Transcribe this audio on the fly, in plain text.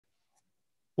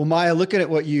Well, Maya, looking at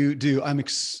what you do, I'm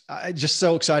just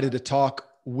so excited to talk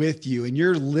with you. And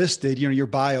you're listed, your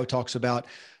bio talks about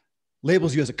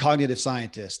labels you as a cognitive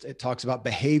scientist. It talks about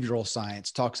behavioral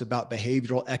science, talks about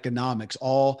behavioral economics,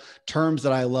 all terms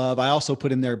that I love. I also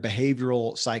put in there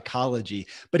behavioral psychology.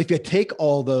 But if you take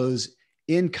all those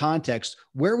in context,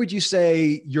 where would you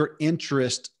say your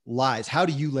interest lies? How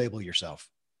do you label yourself?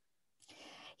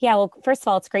 Yeah, well, first of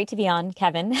all, it's great to be on,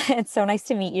 Kevin. It's so nice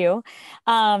to meet you.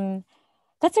 Um,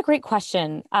 that's a great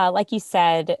question. Like you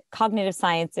said, cognitive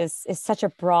science is such a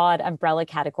broad umbrella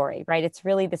category, right? It's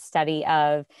really the study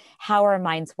of how our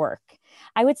minds work.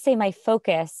 I would say my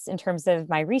focus in terms of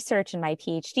my research and my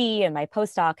PhD and my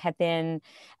postdoc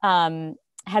um,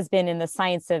 has been in the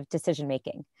science of decision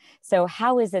making. So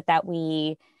how is it that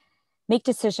we make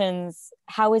decisions?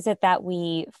 How is it that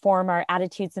we form our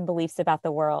attitudes and beliefs about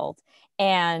the world?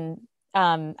 And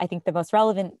I think the most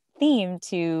relevant theme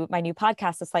to my new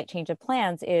podcast, A Slight Change of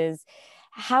Plans, is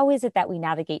how is it that we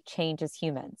navigate change as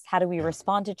humans? How do we Yeah.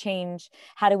 respond to change?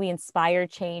 How do we inspire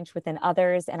change within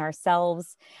others and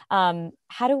ourselves?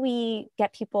 How do we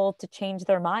get people to change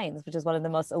their minds, which is one of the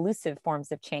most elusive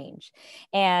forms of change?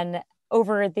 And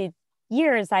over the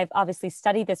years, I've obviously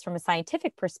studied this from a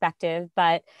scientific perspective,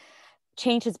 but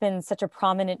change has been such a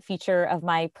prominent feature of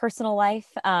my personal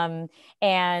life.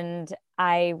 And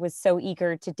I was so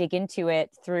eager to dig into it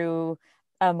through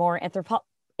a more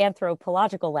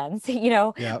anthropological lens,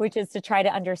 Yeah. which is to try to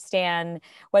understand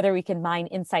whether we can mine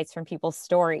insights from people's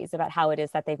stories about how it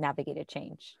is that they've navigated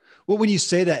change. Well, when you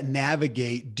say that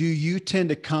navigate, do you tend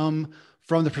to come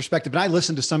from the perspective, and I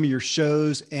listened to some of your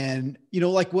shows and,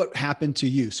 like what happened to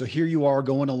you. So here you are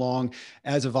going along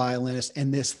as a violinist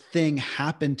and this thing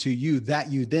happened to you that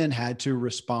you then had to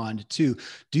respond to.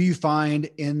 Do you find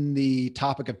in the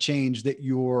topic of change that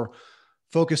you're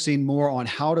focusing more on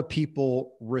how do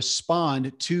people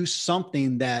respond to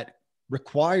something that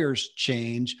requires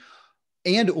change,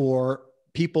 and or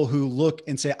people who look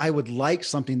and say, I would like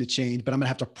something to change, but I'm gonna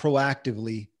have to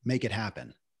proactively make it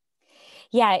happen?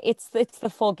 Yeah, it's the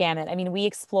full gamut. I mean, we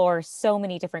explore so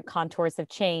many different contours of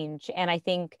change, and I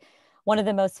think one of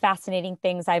the most fascinating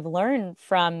things I've learned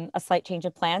from A Slight Change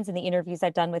of Plans in the interviews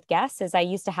I've done with guests is I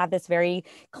used to have this very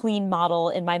clean model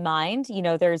in my mind.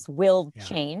 There's willed Yeah.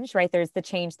 change, right? There's the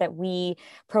change that we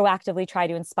proactively try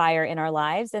to inspire in our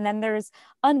lives, and then there's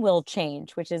unwilled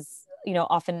change, which is,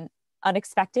 often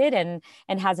unexpected and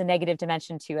has a negative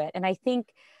dimension to it. And I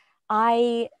think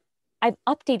I I've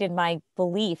updated my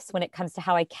beliefs when it comes to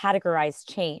how I categorize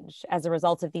change as a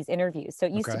result of these interviews. So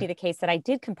it used to Okay. be the case that I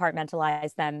did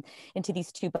compartmentalize them into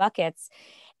these two buckets.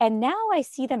 And now I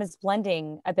see them as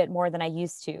blending a bit more than I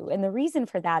used to. And the reason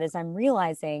for that is I'm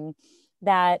realizing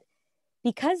that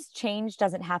because change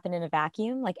doesn't happen in a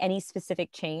vacuum, like any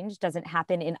specific change doesn't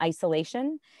happen in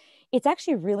isolation, it's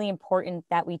actually really important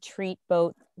that we treat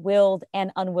both willed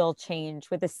and unwilled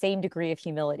change with the same degree of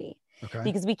humility, Okay.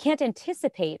 because we can't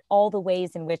anticipate all the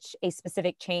ways in which a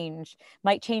specific change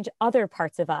might change other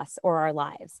parts of us or our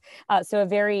lives. So a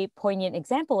very poignant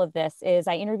example of this is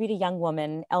I interviewed a young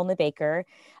woman, Elna Baker.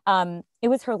 It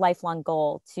was her lifelong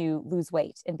goal to lose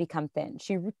weight and become thin.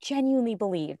 She genuinely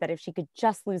believed that if she could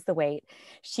just lose the weight,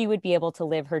 she would be able to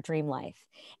live her dream life.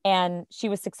 And she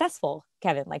was successful,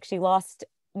 Kevin. Like, she lost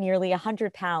nearly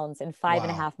 100 pounds in five and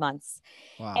a Wow. half months.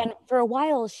 Wow. And for a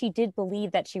while, she did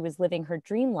believe that she was living her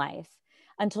dream life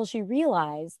until she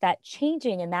realized that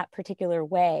changing in that particular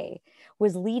way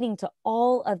was leading to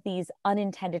all of these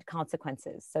unintended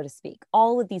consequences, so to speak,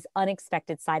 all of these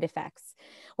unexpected side effects.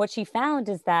 What she found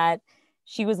is that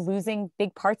she was losing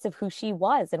big parts of who she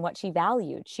was and what she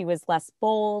valued. She was less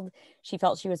bold. She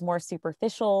felt she was more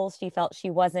superficial. She felt she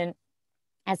wasn't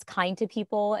as kind to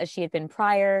people as she had been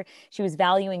prior. She was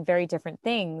valuing very different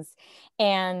things.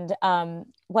 And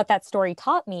what that story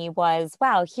taught me was,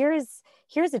 wow, here's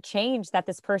a change that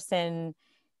this person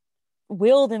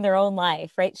willed in their own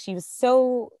life, right? She was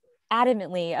so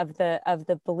adamantly of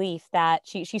the belief that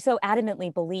she so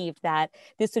adamantly believed that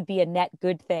this would be a net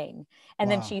good thing, and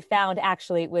then Wow. she found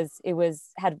actually it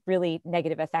was had really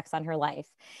negative effects on her life.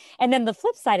 And then the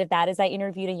flip side of that is I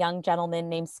interviewed a young gentleman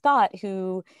named Scott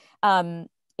who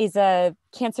is a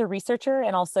cancer researcher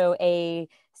and also a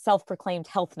self-proclaimed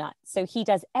health nut. So he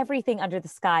does everything under the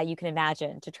sky you can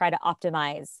imagine to try to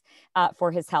optimize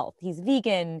for his health. He's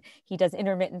vegan. He does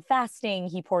intermittent fasting.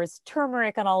 He pours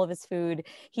turmeric on all of his food.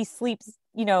 He sleeps,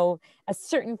 a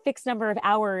certain fixed number of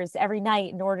hours every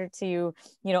night in order to,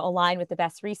 align with the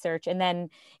best research. And then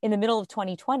in the middle of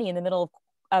 2020, in the middle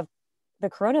of the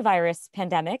coronavirus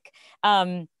pandemic,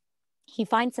 he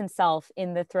finds himself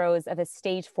in the throes of a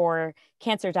stage 4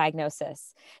 cancer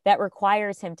diagnosis that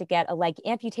requires him to get a leg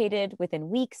amputated within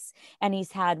weeks. And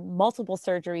he's had multiple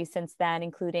surgeries since then,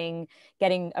 including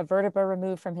getting a vertebra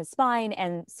removed from his spine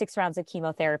and 6 rounds of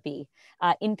chemotherapy,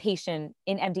 inpatient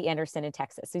in MD Anderson in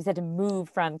Texas. So he's had to move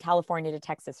from California to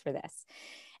Texas for this.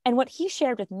 And what he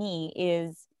shared with me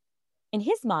is, in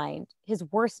his mind, his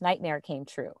worst nightmare came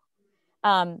true.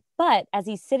 But as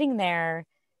he's sitting there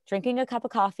drinking a cup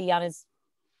of coffee on his,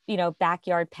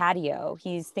 backyard patio,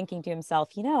 he's thinking to himself,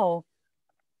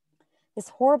 this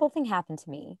horrible thing happened to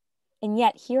me. And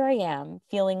yet here I am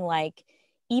feeling like,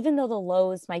 even though the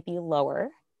lows might be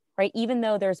lower, right? Even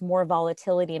though there's more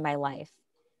volatility in my life,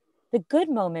 the good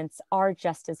moments are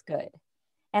just as good.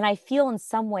 And I feel in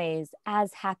some ways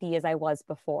as happy as I was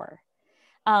before.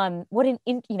 And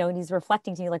he's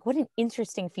reflecting to me, like, what an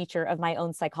interesting feature of my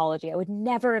own psychology. I would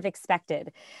never have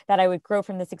expected that I would grow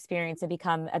from this experience and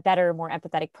become a better, more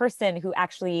empathetic person who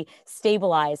actually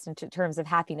stabilized in terms of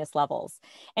happiness levels.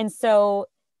 And so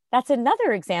that's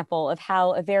another example of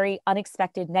how a very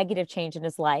unexpected negative change in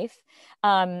his life,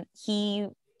 he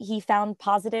found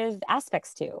positive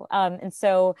aspects to. And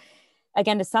so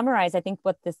again, to summarize, I think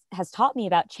what this has taught me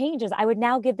about change is I would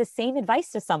now give the same advice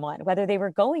to someone, whether they were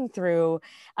going through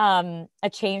a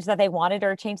change that they wanted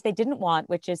or a change they didn't want,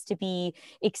 which is to be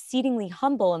exceedingly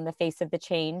humble in the face of the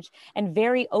change and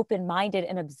very open-minded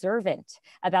and observant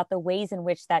about the ways in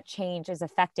which that change is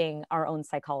affecting our own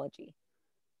psychology.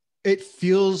 It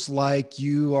feels like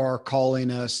you are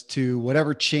calling us to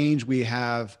whatever change we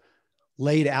have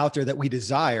laid out there that we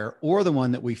desire, or the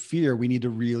one that we fear, we need to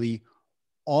really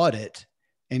audit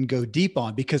and go deep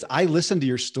on. Because I listened to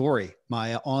your story,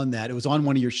 Maya, on that. It was on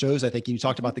one of your shows, I think, and you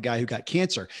talked about the guy who got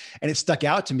cancer, and it stuck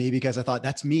out to me because I thought,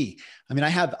 that's me. I mean, I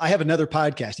have another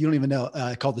podcast, you don't even know,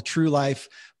 called the True Life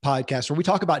Podcast, where we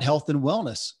talk about health and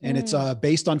wellness, and it's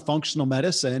based on functional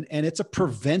medicine, and it's a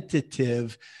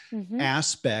preventative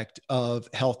aspect of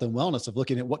health and wellness, of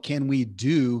looking at what can we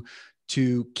do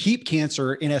to keep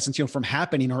cancer, in essence, from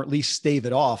happening, or at least stave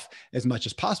it off as much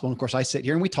as possible. And of course, I sit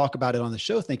here and we talk about it on the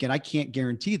show thinking, I can't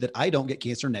guarantee that I don't get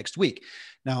cancer next week.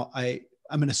 Now, I'm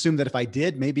going to assume that if I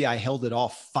did, maybe I held it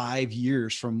off 5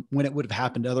 years from when it would have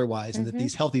happened otherwise, and that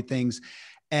these healthy things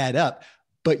add up.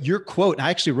 But your quote, and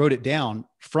I actually wrote it down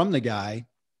from the guy,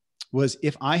 was,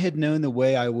 if I had known the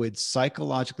way I would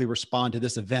psychologically respond to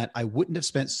this event, I wouldn't have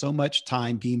spent so much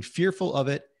time being fearful of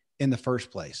it in the first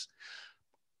place.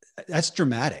 That's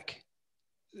dramatic.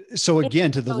 So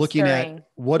again, to the looking at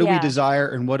what do we desire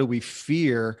and what do we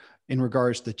fear in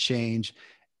regards to change,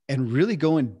 and really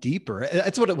going deeper.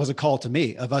 That's what it was a call to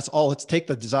me, of us all. Let's take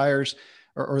the desires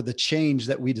or the change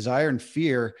that we desire and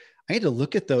fear. I need to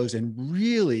look at those and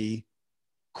really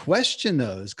question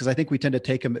those, because I think we tend to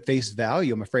take them at face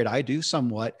value. I'm afraid I do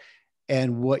somewhat.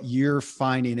 And what you're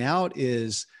finding out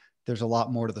is there's a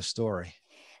lot more to the story.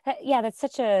 Yeah, that's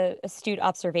such a astute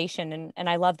observation. And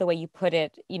I love the way you put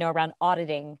it, around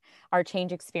auditing our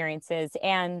change experiences.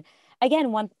 And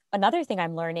again, another thing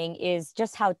I'm learning is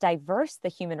just how diverse the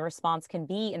human response can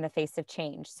be in the face of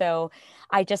change. So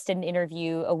I just did an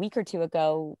interview a week or two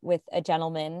ago with a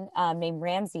gentleman named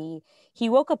Ramsey. He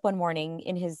woke up one morning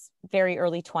in his very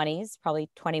early 20s, probably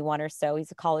 21 or so.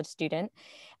 He's a college student,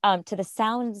 to the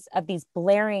sounds of these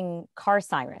blaring car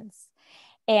sirens.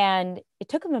 And it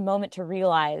took him a moment to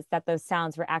realize that those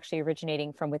sounds were actually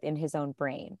originating from within his own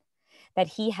brain, that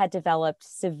he had developed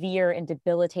severe and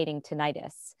debilitating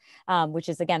tinnitus, which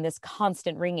is, again, this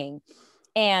constant ringing.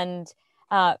 And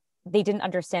they didn't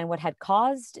understand what had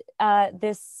caused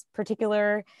this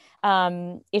particular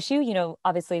issue.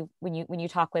 Obviously, when you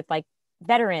talk with like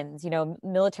veterans,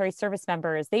 military service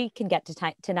members, they can get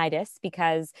to tinnitus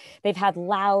because they've had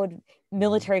loud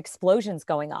military explosions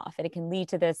going off, and it can lead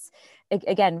to this,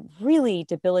 again, really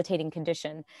debilitating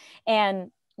condition.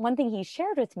 And one thing he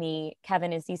shared with me,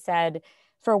 Kevin, is he said,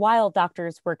 for a while,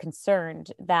 doctors were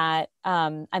concerned that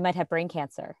I might have brain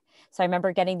cancer. So I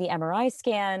remember getting the MRI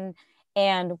scan,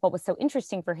 and what was so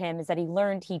interesting for him is that he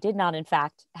learned he did not, in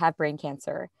fact, have brain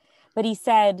cancer. But he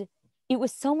said, it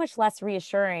was so much less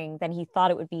reassuring than he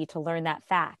thought it would be to learn that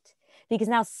fact, because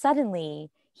now suddenly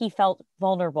he felt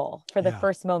vulnerable for the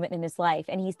first moment in his life.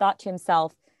 And he thought to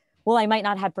himself, well, I might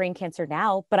not have brain cancer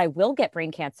now, but I will get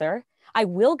brain cancer. I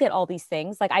will get all these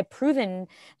things. Like, I've proven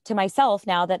to myself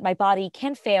now that my body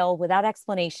can fail without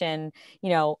explanation,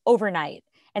 overnight.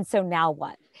 And so now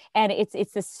what? And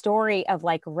it's this story of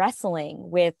like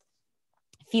wrestling with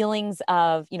feelings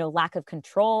of, lack of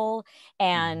control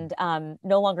and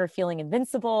no longer feeling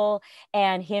invincible,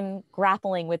 and him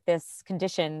grappling with this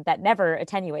condition that never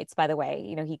attenuates, by the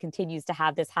way. He continues to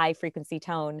have this high frequency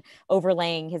tone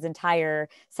overlaying his entire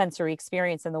sensory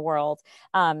experience in the world.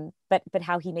 But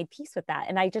how he made peace with that.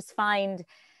 And I just find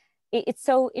it's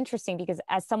so interesting because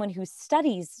as someone who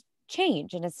studies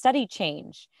change and has studied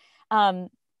change,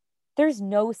 there's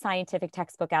no scientific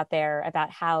textbook out there about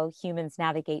how humans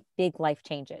navigate big life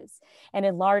changes. And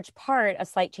in large part, A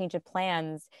Slight Change of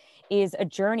Plans is a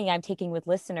journey I'm taking with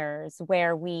listeners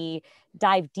where we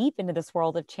dive deep into this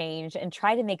world of change and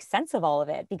try to make sense of all of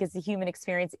it, because the human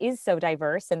experience is so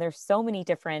diverse and there's so many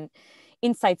different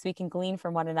insights we can glean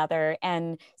from one another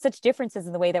and such differences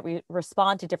in the way that we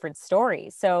respond to different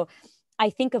stories. So I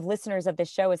think of listeners of this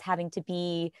show as having to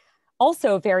be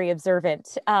also very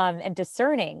observant and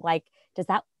discerning. Like,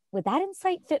 would that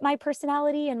insight fit my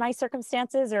personality and my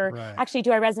circumstances? Or actually,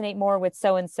 do I resonate more with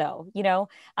so-and-so,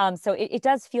 So it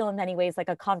does feel in many ways like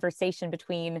a conversation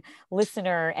between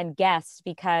listener and guest,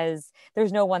 because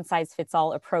there's no one size fits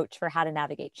all approach for how to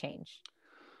navigate change.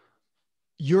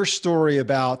 Your story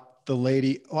about the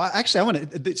lady, well, actually,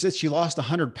 it says she lost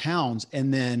 100 pounds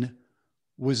and then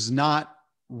was not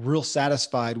real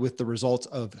satisfied with the results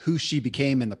of who she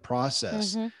became in the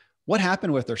process. What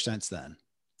happened with her since then?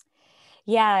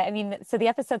 Yeah, I mean, so the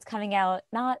episode's coming out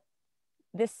not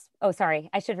this. Oh, sorry,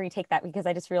 I should retake that because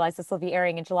I just realized this will be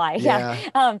airing in July.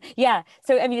 Yeah.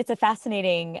 So I mean, it's a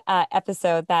fascinating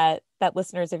episode that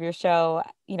listeners of your show,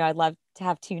 I'd love to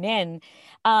have tune in.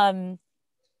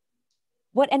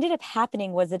 What ended up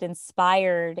happening was it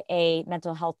inspired a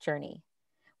mental health journey.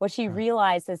 What she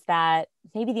realized is that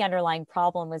maybe the underlying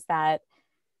problem was that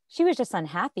she was just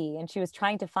unhappy and she was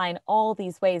trying to find all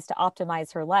these ways to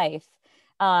optimize her life,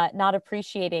 not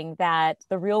appreciating that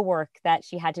the real work that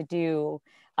she had to do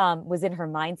was in her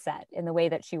mindset, in the way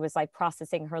that she was like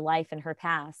processing her life and her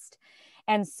past.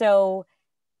 And so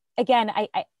again,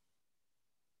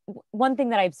 one thing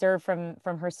that I observed from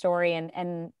her story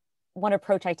and one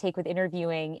approach I take with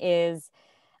interviewing is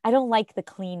I don't like the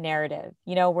clean narrative,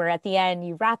 where at the end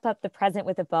you wrap up the present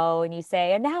with a bow and you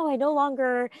say, and now I no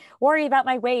longer worry about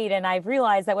my weight. And I've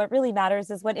realized that what really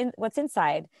matters is what's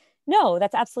inside. No,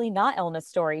 that's absolutely not Elna's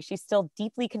story. She's still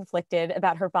deeply conflicted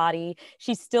about her body.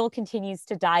 She still continues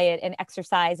to diet and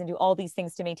exercise and do all these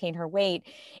things to maintain her weight.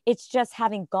 It's just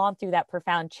having gone through that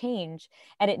profound change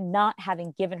and it not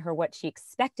having given her what she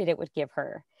expected it would give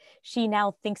her. She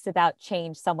now thinks about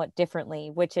change somewhat differently,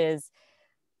 which is,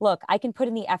 look, I can put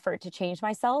in the effort to change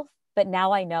myself, but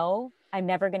now I know I'm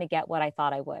never going to get what I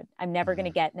thought I would. I'm never going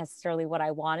to get necessarily what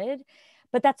I wanted,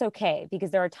 but that's okay,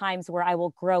 because there are times where I will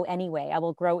grow anyway. I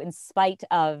will grow in spite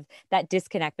of that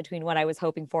disconnect between what I was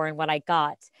hoping for and what I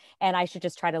got. And I should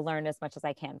just try to learn as much as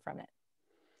I can from it.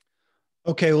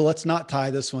 Okay, well, let's not tie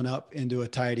this one up into a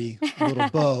tidy little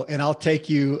bow, and I'll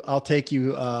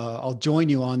join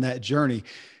you on that journey,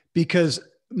 because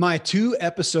my 2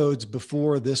 episodes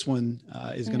before this one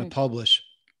is going to publish,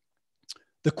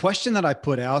 the question that I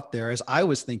put out there as I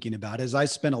was thinking about, as I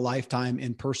spent a lifetime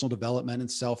in personal development and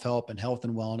self-help and health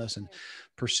and wellness and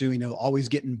pursuing, always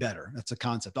getting better. That's a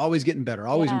concept, always getting better,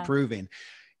 always improving,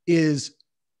 is,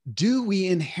 do we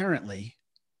inherently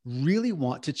really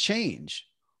want to change?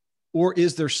 Or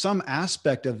is there some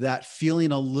aspect of that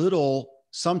feeling a little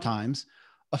sometimes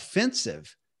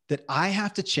offensive that I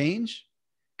have to change?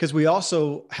 Because we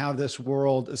also have this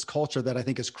world, this culture that I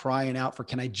think is crying out for,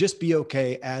 can I just be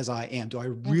okay as I am? Do I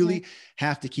really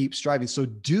have to keep striving? So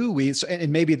do we,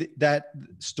 and maybe that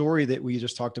story that we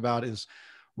just talked about is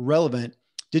relevant.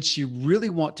 Did she really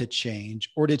want to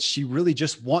change, or did she really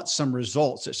just want some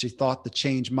results that she thought the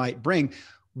change might bring,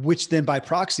 which then by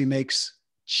proxy makes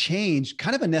change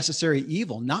kind of a necessary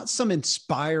evil, not some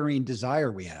inspiring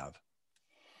desire we have?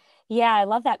 Yeah, I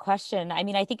love that question. I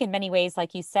mean, I think in many ways,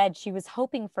 like you said, she was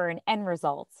hoping for an end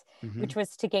result, which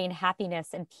was to gain happiness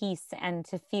and peace and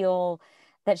to feel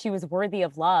that she was worthy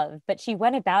of love. But she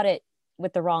went about it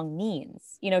with the wrong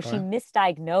means. She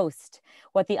misdiagnosed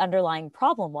what the underlying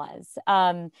problem was.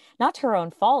 Not her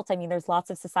own fault. I mean, there's lots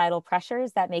of societal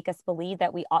pressures that make us believe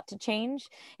that we ought to change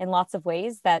in lots of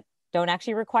ways that don't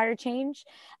actually require change.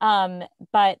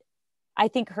 But I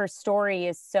think her story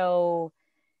is so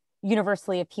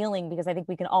universally appealing because I think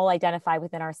we can all identify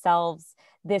within ourselves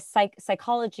this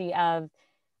psychology of,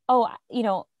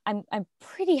 I'm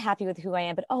pretty happy with who I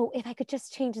am, but if I could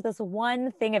just change this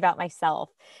one thing about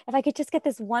myself, if I could just get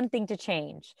this one thing to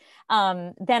change,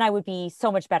 then I would be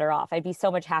so much better off. I'd be so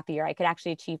much happier. I could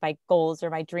actually achieve my goals or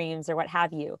my dreams or what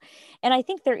have you. And I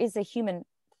think there's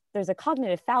a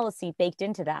cognitive fallacy baked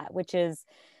into that, which is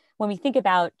when we think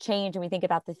about change and we think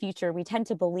about the future, we tend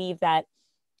to believe that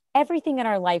everything in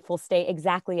our life will stay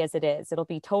exactly as it is. It'll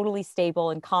be totally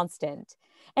stable and constant.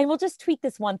 And we'll just tweak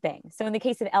this one thing. So in the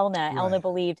case of Elna, Right. Elna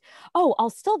believed, oh, I'll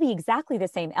still be exactly the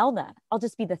same Elna. I'll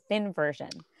just be the thin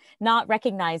version, not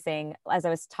recognizing, as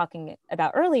I was talking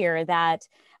about earlier, that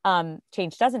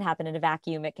change doesn't happen in a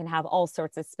vacuum. It can have all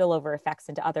sorts of spillover effects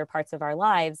into other parts of our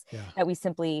lives that we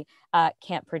simply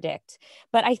can't predict.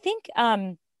 But I think,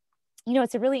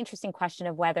 it's a really interesting question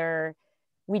of whether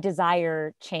we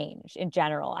desire change in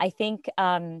general. I think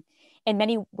in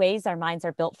many ways, our minds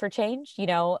are built for change.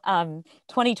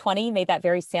 2020 made that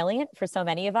very salient for so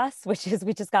many of us, which is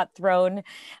we just got thrown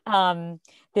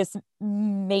this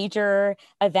major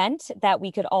event that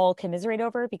we could all commiserate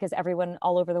over because everyone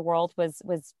all over the world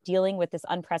was dealing with this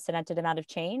unprecedented amount of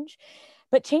change.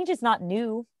 But change is not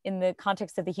new in the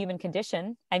context of the human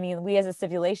condition. I mean, we as a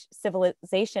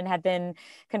civilization have been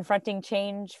confronting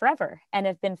change forever and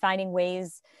have been finding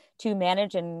ways to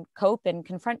manage and cope and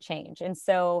confront change. And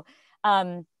so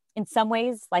in some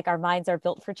ways, like our minds are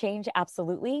built for change,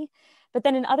 absolutely. But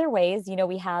then in other ways,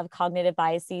 we have cognitive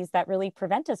biases that really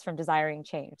prevent us from desiring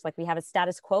change. Like we have a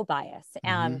status quo bias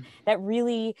that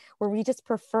really, where we just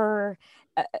prefer,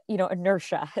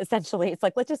 inertia, essentially. It's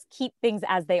like, let's just keep things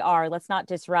as they are. Let's not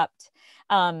disrupt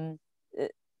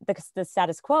the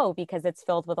status quo because it's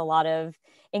filled with a lot of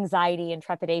anxiety and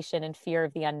trepidation and fear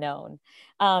of the unknown.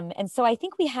 And so I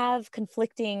think we have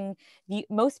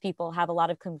most people have a lot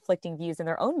of conflicting views in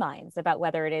their own minds about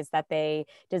whether it is that they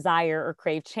desire or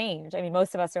crave change. I mean,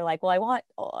 most of us are like, well,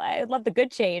 I love the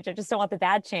good change. I just don't want the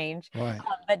bad change. Right.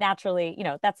 But naturally,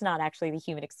 that's not actually the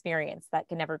human experience. That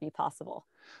can never be possible.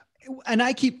 And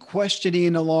I keep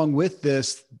questioning along with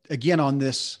this, again, on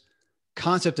this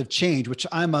concept of change, which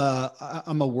I'm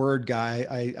a word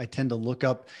guy. I tend to look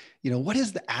up, what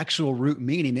is the actual root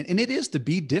meaning? And it is to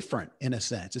be different in a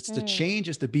sense. It's to change,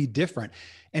 is to be different.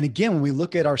 And again, when we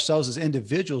look at ourselves as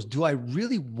individuals, do I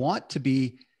really want to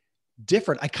be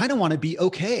different? I kind of want to be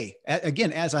okay,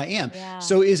 again, as I am. Yeah.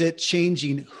 So is it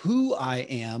changing who I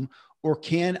am, or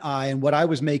can I, and what I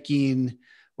was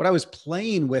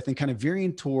playing with and kind of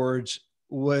veering towards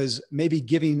was maybe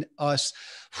giving us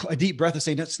a deep breath and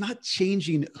saying, it's not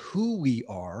changing who we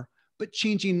are, but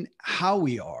changing how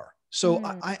we are. So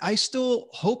I still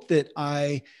hope that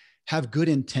I have good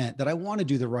intent, that I want to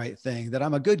do the right thing, that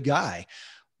I'm a good guy,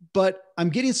 but I'm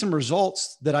getting some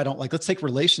results that I don't like. Let's take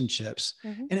relationships.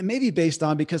 And it may be based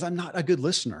on because I'm not a good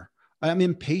listener. I'm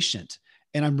impatient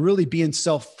and I'm really being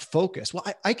self-focused. Well,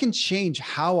 I can change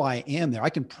how I am there. I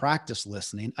can practice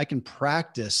listening. I can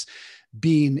practice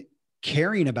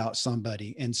caring about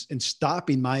somebody and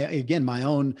stopping my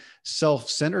own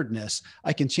self-centeredness.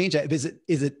 I can change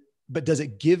that. But does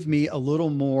it give me a little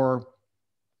more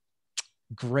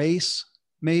grace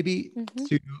maybe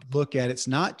to look at it's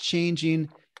not changing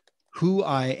who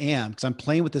I am? Because I'm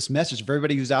playing with this message for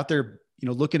everybody who's out there,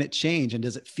 looking at change. And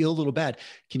does it feel a little bad?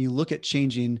 Can you look at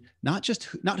changing, not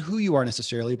who you are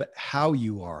necessarily, but how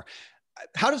you are?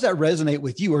 How does that resonate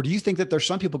with you? Or do you think that there's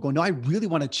some people going, no, I really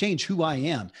want to change who I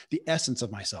am, the essence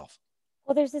of myself?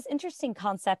 Well, there's this interesting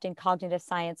concept in cognitive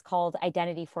science called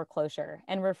identity foreclosure,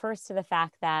 and refers to the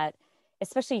fact that,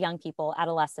 especially young people,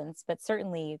 adolescents, but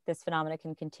certainly this phenomena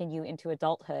can continue into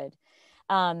adulthood,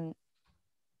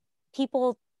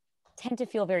 people tend to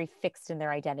feel very fixed in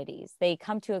their identities. They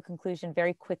come to a conclusion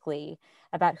very quickly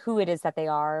about who it is that they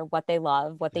are, what they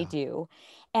love, what they do.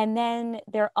 And then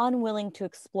they're unwilling to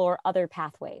explore other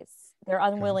pathways. They're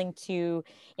unwilling to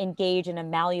engage in a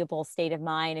malleable state of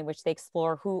mind in which they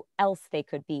explore who else they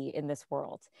could be in this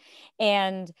world.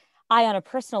 And I, on a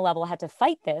personal level, had to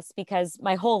fight this because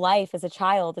my whole life as a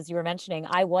child, as you were mentioning,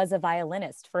 I was a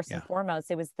violinist first and foremost.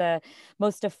 It was the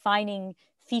most defining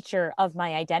feature of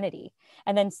my identity.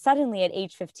 And then suddenly at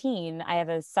age 15, I have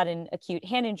a sudden acute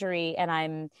hand injury and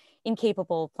I'm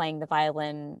incapable of playing the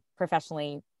violin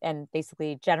professionally and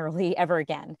basically generally ever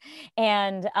again.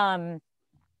 And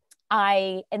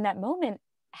I, in that moment,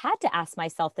 had to ask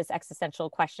myself this existential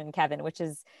question, Kevin, which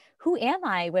is, who am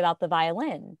I without the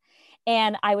violin?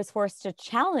 And I was forced to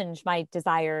challenge my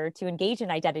desire to engage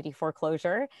in identity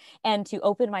foreclosure and to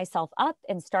open myself up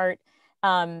and start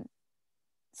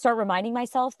reminding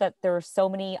myself that there are so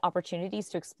many opportunities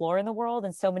to explore in the world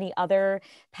and so many other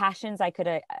passions I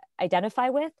could identify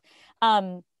with.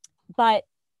 But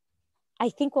I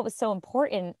think what was so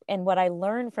important and what I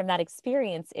learned from that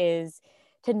experience is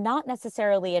to not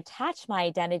necessarily attach my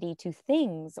identity to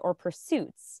things or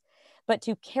pursuits, but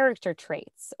to character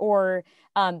traits or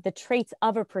the traits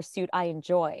of a pursuit I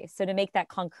enjoy. So to make that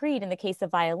concrete in the case of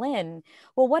violin,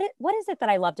 well, what is it that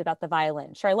I loved about the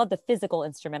violin? Sure, I love the physical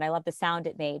instrument. I love the sound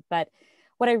it made, but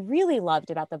what I really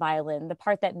loved about the violin, the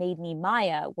part that made me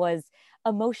Maya, was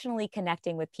emotionally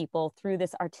connecting with people through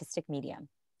this artistic medium,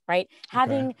 right? Okay.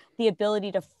 Having the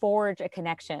ability to forge a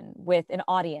connection with an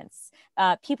audience,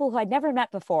 people who I'd never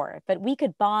met before, but we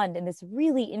could bond in this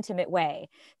really intimate way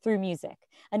through music.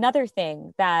 Another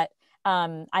thing that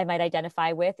I might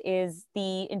identify with is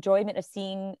the enjoyment of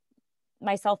seeing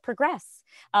myself progress.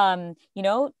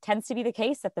 Tends to be the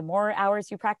case that the more hours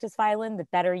you practice violin, the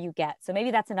better you get. So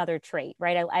maybe that's another trait,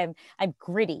 right? I'm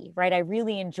gritty, right? I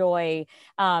really enjoy,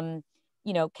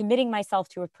 committing myself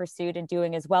to a pursuit and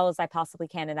doing as well as I possibly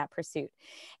can in that pursuit.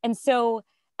 And so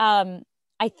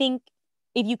I think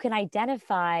if you can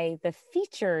identify the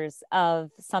features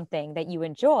of something that you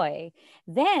enjoy,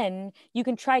 then you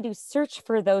can try to search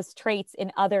for those traits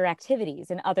in other activities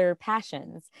and other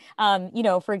passions.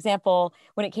 For example,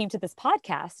 when it came to this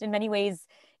podcast, in many ways,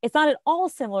 it's not at all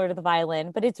similar to the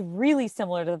violin, but it's really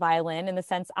similar to the violin in the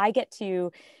sense I get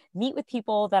to meet with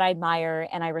people that I admire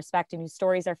and I respect and whose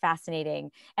stories are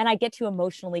fascinating. And I get to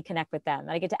emotionally connect with them.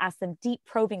 And I get to ask them deep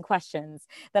probing questions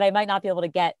that I might not be able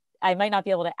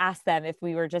to ask them if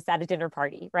we were just at a dinner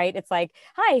party, right? It's like,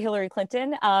 hi, Hillary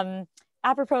Clinton.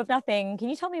 Apropos of nothing, can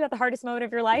you tell me about the hardest moment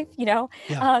of your life?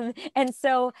 Yeah. And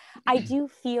so I do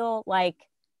feel like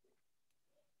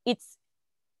it's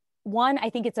one, I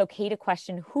think it's okay to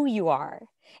question who you are.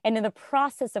 And in the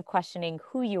process of questioning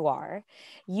who you are,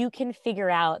 you can figure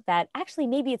out that actually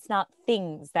maybe it's not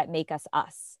things that make us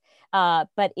us.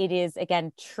 But it is,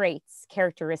 again, traits,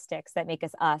 characteristics that make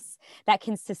us us that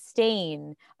can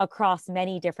sustain across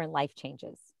many different life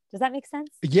changes. Does that make sense?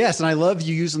 Yes. And I love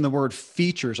you using the word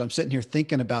features. I'm sitting here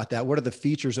thinking about that. What are the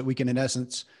features that we can, in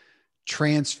essence,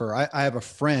 transfer? I have a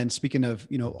friend, speaking of,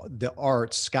 the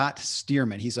arts, Scott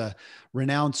Stearman. He's a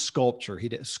renowned sculptor. He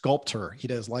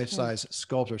does life-size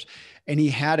sculptures. And he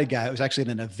had a guy, it was actually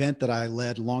at an event that I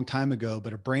led a long time ago,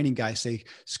 but a branding guy say,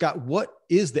 Scott, what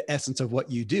is the essence of what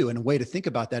you do? And a way to think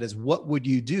about that is, what would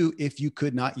you do if you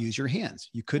could not use your hands?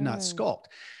 You could not sculpt.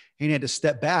 And he had to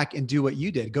step back and do what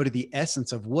you did, go to the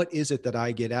essence of what is it that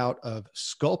I get out of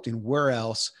sculpting? Where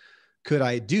else could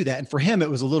I do that? And for him, it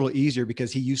was a little easier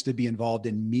because he used to be involved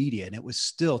in media, and it was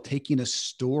still taking a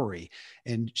story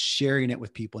and sharing it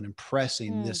with people and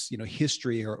impressing this,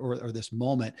 history or this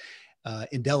moment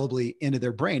indelibly into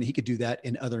their brain. He could do that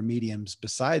in other mediums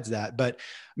besides that. But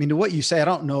I mean, to what you say, I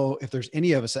don't know if there's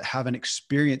any of us that haven't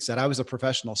experienced that. I was a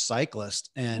professional cyclist,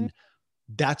 and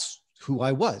that's who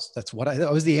I was. That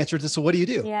was the answer to, so what do you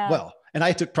do? Yeah. Well, and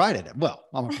I took pride in it. Well,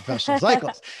 I'm a professional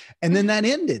cyclist. And then that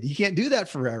ended. You can't do that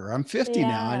forever. I'm 50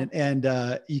 now,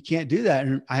 and you can't do that.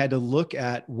 And I had to look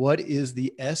at what is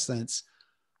the essence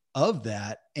of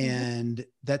that. And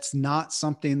that's not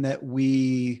something that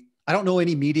I don't know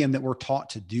any medium that we're taught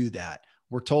to do that.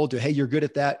 We're told to, hey, you're good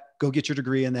at that. Go get your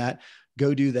degree in that,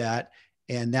 go do that.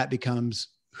 And that becomes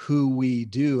who we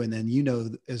do. And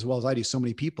then, as well as I do, so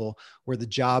many people where the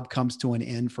job comes to an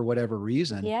end for whatever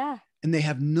reason. Yeah. And they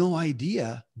have no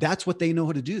idea that's what they know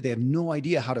how to do. They have no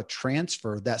idea how to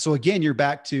transfer that. So again, you're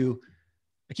back to,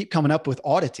 I keep coming up with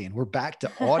auditing. We're back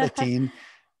to auditing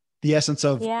the essence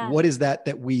of what is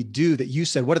that we do, that you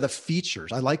said, what are the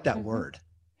features? I like that word.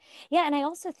 Yeah. And I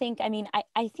also think,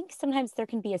 I think sometimes there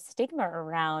can be a stigma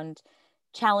around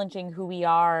challenging who we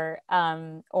are,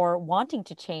 or wanting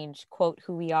to change, quote,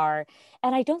 who we are.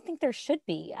 And I don't think there should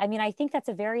be. I mean, I think that's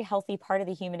a very healthy part of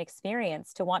the human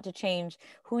experience to want to change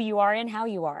who you are and how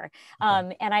you are.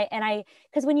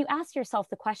 Because when you ask yourself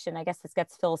the question, I guess this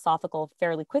gets philosophical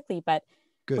fairly quickly, but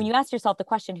when you ask yourself the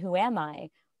question, who am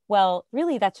I? Well,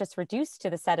 really, that's just reduced to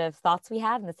the set of thoughts we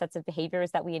have and the sets of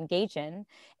behaviors that we engage in.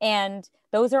 And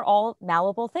those are all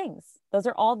malleable things. Those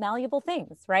are all malleable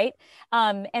things, right?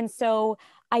 And so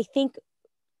I think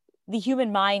the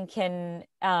human mind can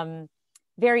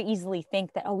very easily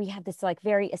think that, oh, we have this like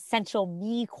very essential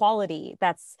me quality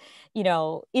that's,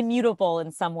 immutable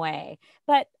in some way.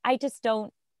 But I just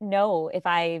don't know if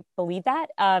I believe that.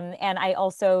 And I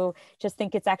also just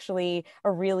think it's actually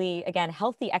a really, again,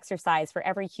 healthy exercise for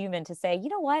every human to say, you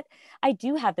know what, I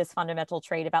do have this fundamental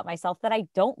trait about myself that I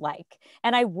don't like.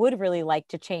 And I would really like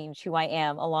to change who I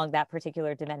am along that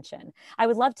particular dimension. I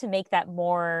would love to make that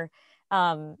more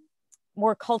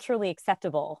culturally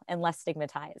acceptable and less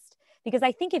stigmatized. Because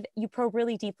I think if you probe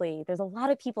really deeply, there's a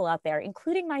lot of people out there,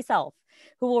 including myself,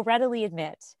 who will readily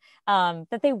admit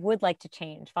that they would like to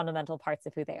change fundamental parts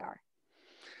of who they are.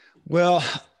 Well,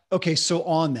 okay. So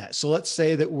on that, so let's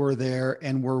say that we're there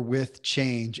and we're with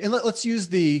change, and let's use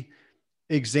the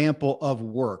example of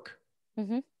work.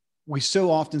 Mm-hmm. We so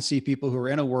often see people who are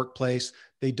in a workplace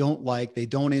they don't like, they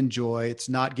don't enjoy, it's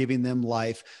not giving them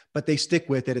life, but they stick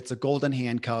with it. It's a golden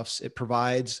handcuffs. It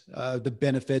provides the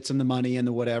benefits and the money and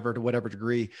the whatever to whatever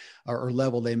degree or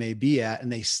level they may be at.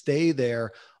 And they stay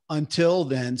there until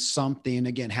then something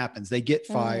again happens. They get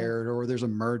Mm. fired or there's a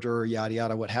merger or yada,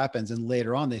 yada, what happens. And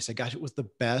later on they say, gosh, it was the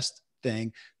best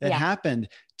thing that Yeah. happened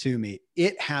to me.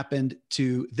 It happened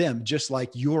to them, just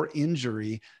like your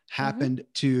injury Mm-hmm. happened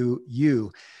to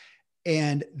you.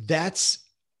 And that's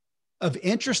of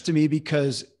interest to me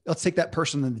because let's take that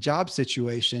person in the job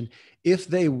situation. If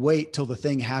they wait till the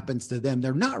thing happens to them,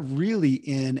 they're not really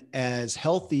in as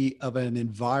healthy of an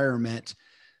environment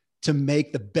to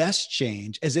make the best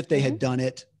change as if they Mm-hmm. had done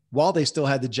it while they still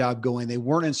had the job going. They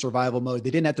weren't in survival mode.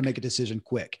 They didn't have to make a decision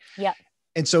quick. Yeah.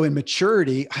 And so in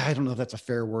maturity, I don't know if that's a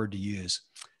fair word to use.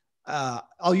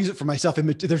 I'll use it for myself.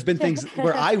 There's been things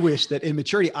where I wish that in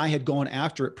maturity, I had gone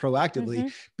after it proactively Mm-hmm.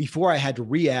 before I had to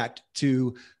react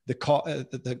to the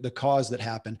cause that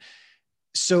happened.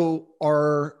 So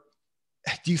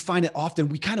do you find it often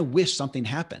we kind of wish something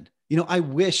happened? I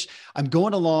wish I'm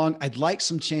going along. I'd like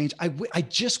some change. I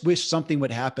just wish something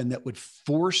would happen that would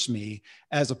force me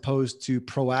as opposed to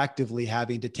proactively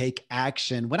having to take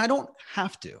action when I don't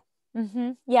have to.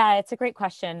 Mm-hmm. Yeah, it's a great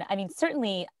question. I mean,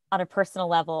 certainly on a personal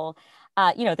level,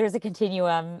 there's a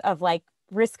continuum of like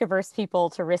risk averse people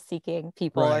to risk seeking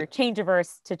people or Right. change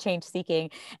averse to change seeking.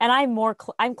 And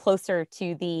I'm closer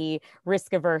to the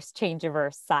risk averse, change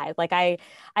averse side. Like I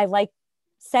like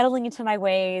settling into my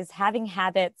ways, having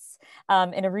habits,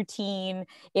 in a routine.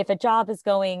 If a job is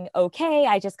going okay,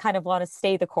 I just kind of want to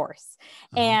stay the course.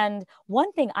 Uh-huh. And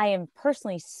one thing I am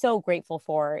personally so grateful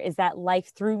for is that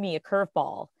life threw me a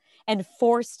curveball and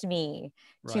forced me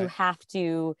to Right. have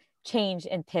to change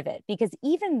and pivot. Because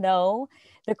even though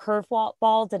the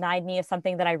curveball denied me of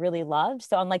something that I really loved,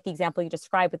 so unlike the example you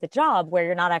described with the job where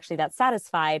you're not actually that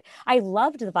satisfied, I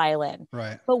loved the violin.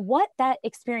 Right. But what that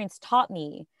experience taught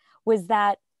me was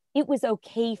that it was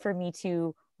okay for me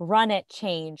to run at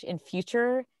change in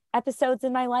future episodes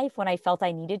in my life when I felt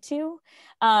I needed to,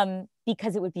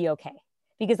 because it would be okay.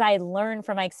 Because I had learned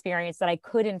from my experience that I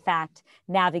could, in fact,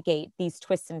 navigate these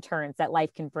twists and turns that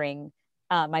life can bring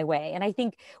my way. And I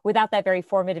think without that very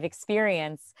formative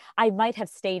experience, I might have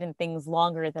stayed in things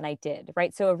longer than I did,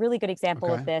 right? So a really good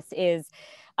example of Okay. this is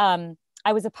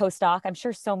I was a postdoc. I'm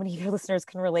sure so many of your listeners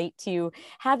can relate to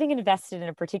having invested in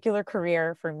a particular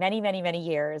career for many, many, many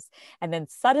years. And then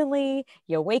suddenly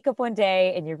you wake up one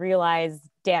day and you realize,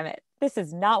 damn it, this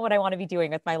is not what I want to be doing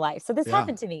with my life. So this Yeah.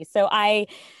 happened to me. So I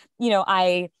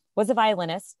was a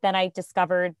violinist. Then I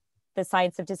discovered the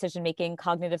science of decision making,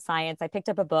 cognitive science. I picked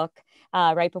up a book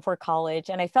right before college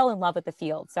and I fell in love with the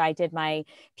field. So I did my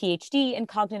PhD in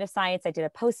cognitive science. I did a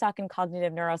postdoc in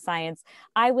cognitive neuroscience.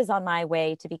 I was on my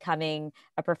way to becoming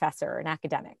a professor, an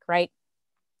academic, right?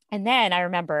 And then I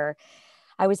remember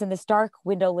I was in this dark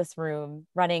windowless room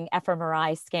running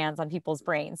fMRI scans on people's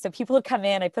brains. So people would come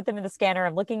in, I put them in the scanner,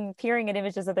 I'm peering at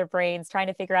images of their brains, trying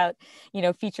to figure out,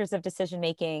 features of decision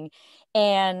making.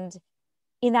 And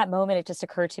in that moment, it just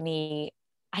occurred to me,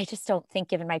 I just don't think,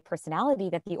 given my personality,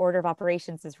 that the order of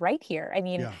operations is right here. I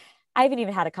mean, Yeah. I haven't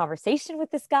even had a conversation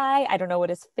with this guy. I don't know what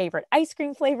his favorite ice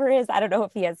cream flavor is. I don't know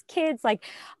if he has kids. Like,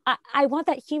 I want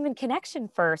that human connection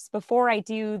first before I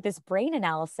do this brain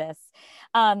analysis.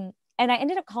 And I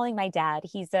ended up calling my dad.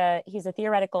 He's a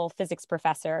theoretical physics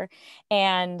professor,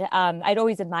 and I'd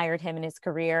always admired him in his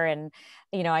career. And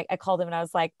I called him and I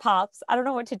was like, "Pops, I don't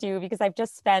know what to do because I've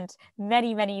just spent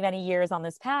many, many, many years on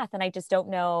this path, and I just don't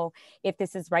know if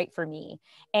this is right for me."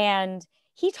 And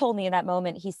he told me in that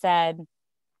moment, he said,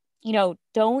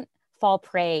 don't fall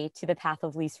prey to the path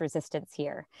of least resistance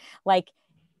here. Like,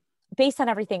 based on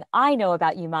everything I know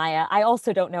about you, Maya, I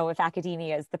also don't know if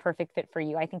academia is the perfect fit for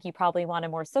you. I think you probably want a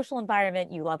more social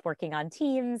environment. You love working on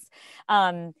teams.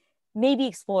 Um, Maybe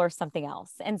explore something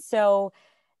else. And so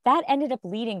that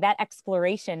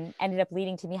exploration ended up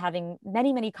leading to me having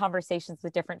many, many conversations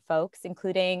with different folks,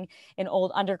 including an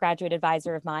old undergraduate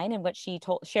advisor of mine. And what she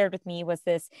shared with me was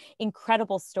this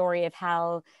incredible story of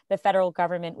how the federal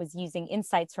government was using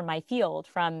insights from my field,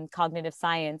 from cognitive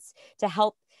science, to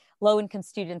help low-income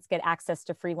students get access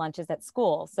to free lunches at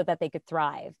school so that they could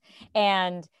thrive.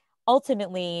 And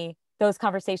ultimately, those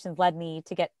conversations led me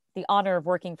to get the honor of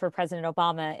working for President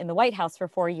Obama in the White House for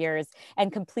 4 years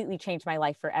and completely changed my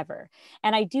life forever.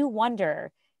 And I do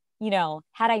wonder,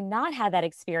 had I not had that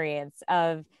experience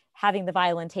of having the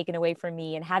violin taken away from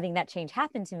me and having that change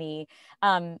happen to me,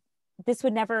 this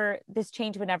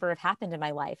change would never have happened in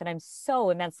my life. And I'm so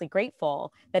immensely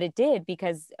grateful that it did,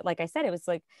 because like I said, it was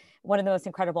like one of the most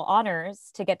incredible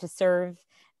honors to get to serve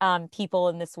people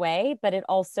in this way, but it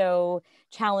also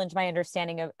challenged my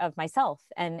understanding of myself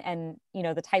and, you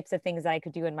know, the types of things that I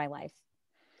could do in my life.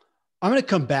 I'm going to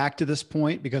come back to this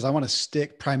point because I want to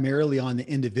stick primarily on the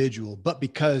individual, but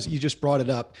because you just brought it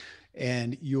up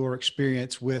and your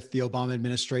experience with the Obama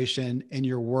administration and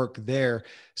your work there,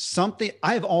 something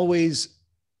I've always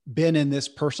been in this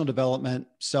personal development,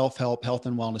 self-help, health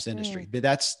and wellness industry. But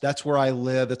that's where I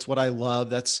live. That's what I love.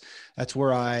 That's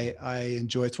where I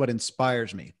enjoy. It's what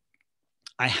inspires me.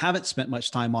 I haven't spent much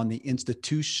time on the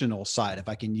institutional side, if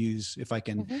I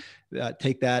can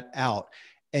take that out.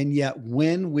 And yet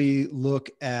when we look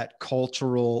at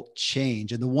cultural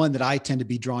change, and the one that I tend to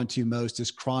be drawn to most is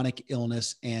chronic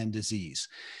illness and disease.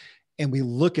 And we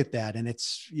look at that and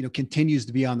it's, you know, continues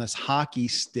to be on this hockey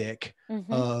stick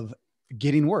of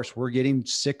getting worse. We're getting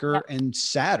sicker and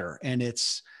sadder. And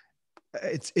it's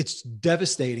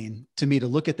devastating to me to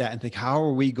look at that and think, how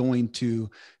are we going to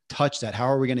touch that? How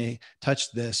are we going to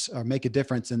touch this or make a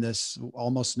difference in this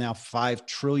almost now $5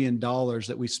 trillion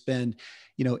that we spend,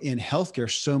 you know, in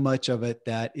healthcare, so much of it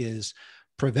that is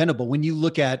preventable. When you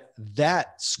look at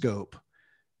that scope,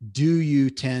 do you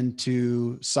tend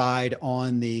to side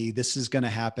on this is going to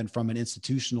happen from an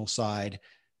institutional side,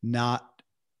 not,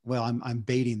 well, I'm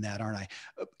baiting that, aren't I?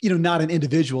 You know, not an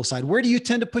individual side. Where do you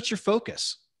tend to put your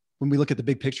focus when we look at the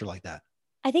big picture like that?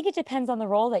 I think it depends on the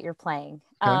role that you're playing.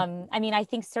 Okay. I mean, I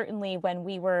think certainly when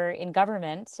we were in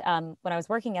government, when I was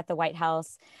working at the White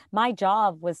House, my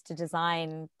job was to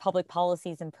design public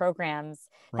policies and programs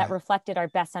that reflected our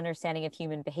best understanding of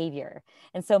human behavior.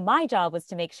 And so my job was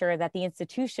to make sure that the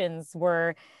institutions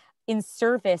were in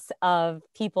service of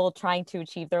people trying to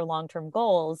achieve their long-term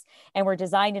goals and were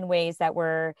designed in ways that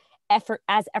were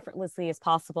as effortlessly as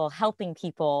possible, helping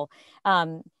people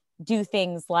do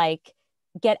things like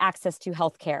get access to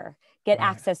healthcare, get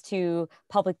access to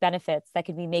public benefits that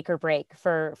could be make or break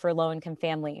for low-income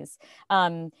families.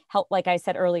 Help, like I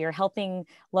said earlier, helping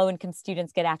low-income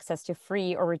students get access to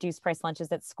free or reduced price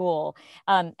lunches at school,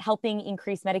 helping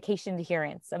increase medication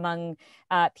adherence among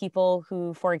people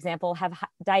who, for example, have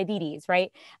diabetes,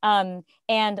 right?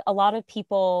 And a lot of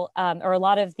people, or a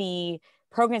lot of the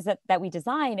programs that we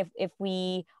design, if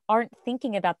we aren't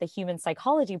thinking about the human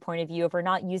psychology point of view, if we're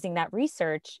not using that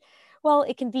research, well,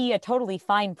 it can be a totally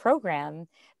fine program,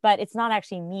 but it's not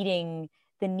actually meeting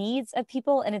the needs of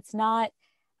people, and it's not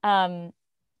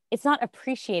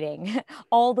appreciating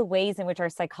all the ways in which our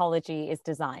psychology is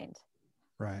designed.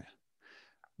 Right.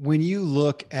 When you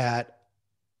look at,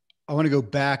 I want to go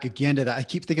back again to that. I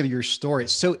keep thinking of your story.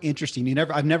 It's so interesting.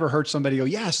 I've never heard somebody go,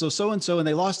 yeah, so-and-so, and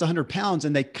they lost 100 pounds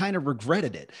and they kind of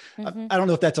regretted it. I don't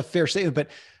know if that's a fair statement,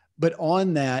 but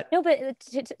on that. No, but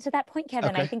to that point,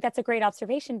 Kevin, I think that's a great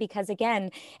observation, because again,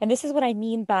 and this is what I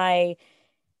mean by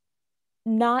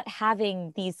not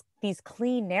having these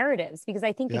clean narratives, because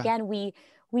I think, again,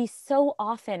 we so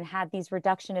often have these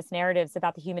reductionist narratives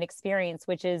about the human experience,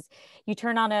 which is you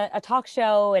turn on a talk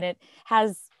show and it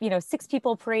has, 6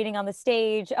 people parading on the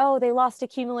stage. Oh, they lost a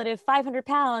cumulative 500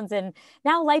 pounds and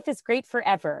now life is great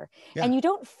forever. Yeah. And you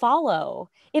don't follow.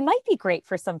 It might be great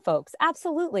for some folks.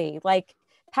 Absolutely. Like,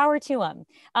 power to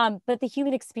them. But the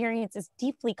human experience is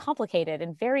deeply complicated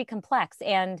and very complex.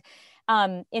 And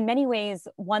in many ways,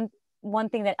 one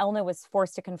thing that Elna was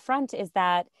forced to confront is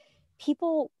that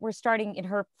people were starting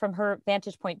from her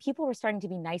vantage point, people were starting to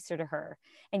be nicer to her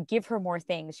and give her more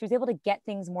things. She was able to get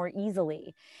things more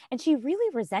easily. And she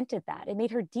really resented that. It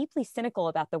made her deeply cynical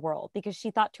about the world, because she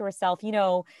thought to herself,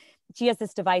 she has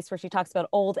this device where she talks about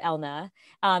old Elna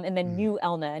and then new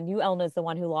Elna. And new Elna is the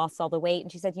one who lost all the weight.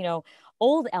 And she said,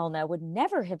 old Elna would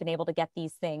never have been able to get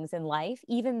these things in life,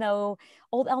 even though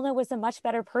old Elna was a much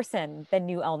better person than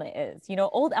new Elna is.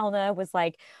 Old Elna was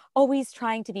like always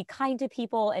trying to be kind to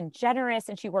people and generous,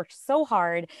 and she worked so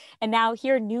hard. And now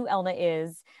here new Elna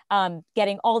is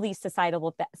getting all these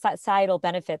societal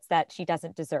benefits that she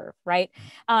doesn't deserve, right?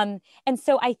 And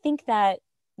so I think that,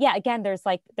 yeah, again,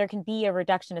 there can be a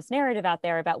reductionist narrative out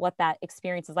there about what that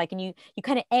experience is like. And you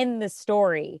kind of end the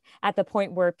story at the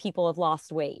point where people have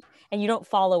lost weight and you don't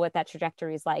follow what that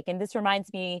trajectory is like. And this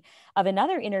reminds me of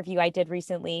another interview I did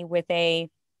recently with a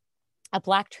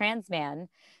Black trans man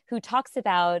who talks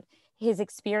about his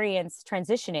experience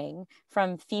transitioning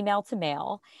from female to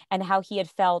male and how he had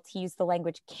felt, he used the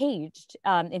language caged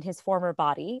in his former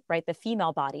body, right, the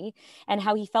female body, and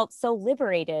how he felt so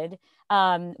liberated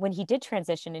when he did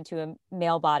transition into a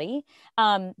male body,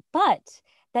 but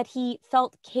that he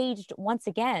felt caged once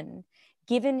again,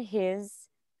 given his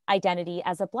identity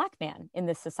as a Black man in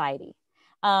this society.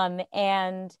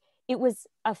 And it was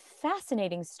a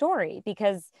fascinating story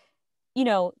because, you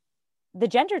know, the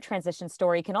gender transition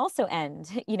story can also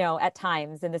end, you know, at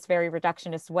times in this very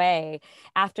reductionist way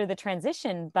after the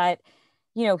transition. But,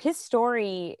 you know, his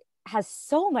story has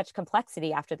so much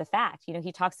complexity after the fact. You know,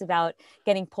 he talks about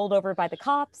getting pulled over by the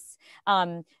cops,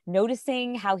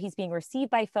 noticing how he's being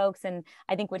received by folks. And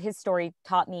I think what his story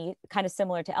taught me, kind of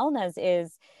similar to Elna's,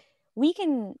 is we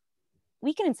can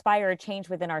inspire a change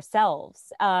within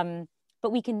ourselves,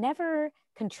 but we can never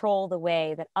control the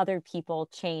way that other people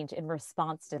change in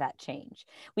response to that change.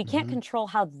 We can't control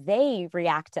how they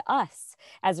react to us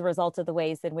as a result of the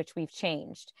ways in which we've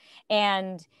changed.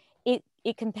 And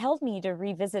it compelled me to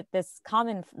revisit this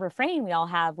common refrain we all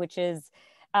have, which is,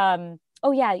 oh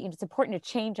yeah, it's important to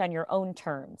change on your own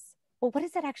terms. Well, what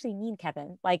does that actually mean,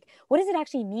 Kevin? Like, what does it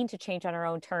actually mean to change on our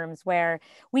own terms, where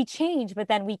we change, but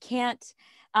then we can't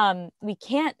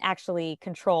actually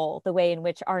control the way in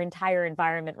which our entire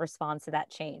environment responds to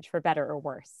that change, for better or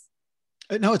worse?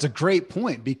 No, it's a great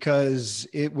point, because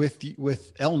with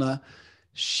Elna,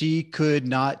 she could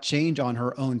not change on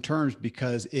her own terms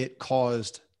because it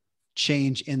caused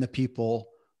change in the people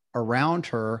around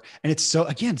her. And it's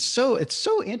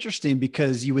so interesting,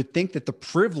 because you would think that the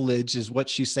privilege is what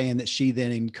she's saying that she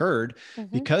then incurred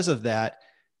because of that,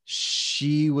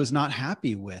 she was not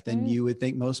happy with. And you would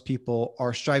think most people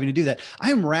are striving to do that. I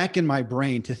am racking my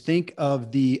brain to think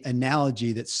of the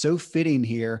analogy that's so fitting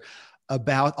here.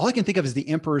 About, all I can think of is the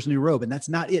Emperor's New Robe, and that's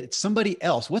not it. It's somebody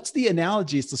else. What's the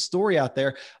analogy? It's the story out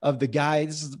there of the guy.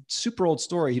 This is a super old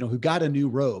story, who got a new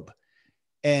robe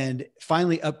and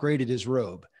finally upgraded his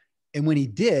robe. And when he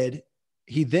did,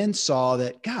 he then saw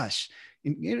that, gosh,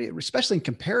 especially in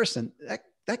comparison,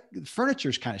 that furniture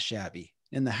is kind of shabby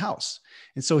in the house.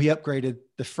 And so he upgraded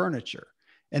the furniture.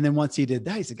 And then once he did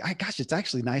that, he said, gosh, it's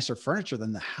actually nicer furniture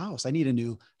than the house. I need a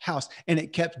new house. And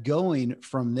it kept going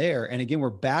from there. And again, we're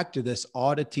back to this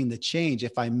auditing the change.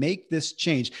 If I make this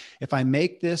change, if I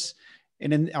make this,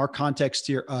 and in our context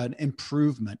here, an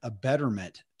improvement, a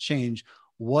betterment, change,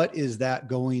 what is that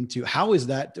going to, how is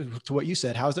that, to what you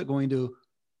said, how is it going to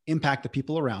impact the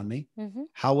people around me?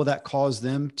 How will that cause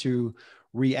them to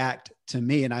react to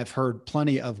me? And I've heard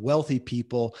plenty of wealthy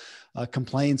people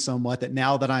complain somewhat that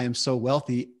now that I am so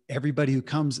wealthy, everybody who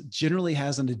comes generally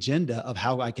has an agenda of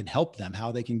how I can help them,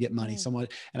 how they can get money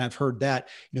somewhat. And I've heard that,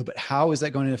 but how is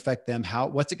that going to affect them?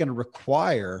 What's it going to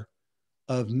require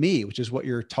of me, which is what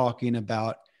you're talking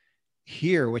about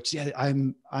here, which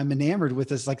I'm enamored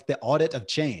with, is like the audit of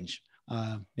change.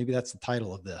 Maybe that's the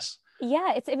title of this.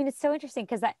 Yeah, it's so interesting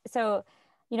because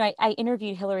I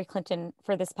interviewed Hillary Clinton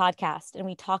for this podcast, and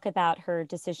we talk about her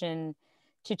decision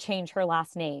to change her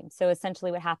last name. So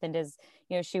essentially what happened is,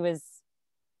 she was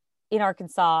in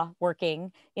Arkansas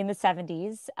working in the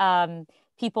 70s.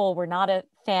 People were not a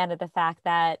fan of the fact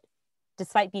that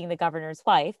despite being the governor's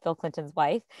wife, Bill Clinton's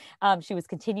wife, she was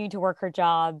continuing to work her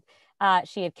job.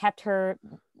 She had kept her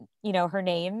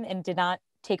name and did not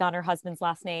take on her husband's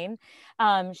last name.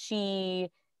 She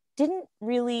didn't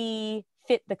really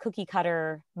fit the cookie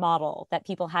cutter model that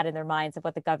people had in their minds of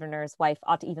what the governor's wife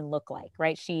ought to even look like,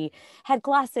 right? She had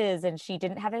glasses, and she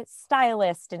didn't have a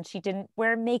stylist, and she didn't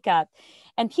wear makeup.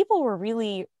 And people were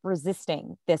really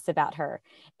resisting this about her.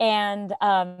 And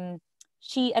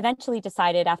she eventually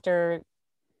decided, after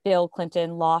Bill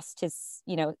Clinton lost his,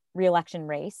 re-election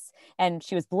race, and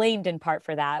she was blamed in part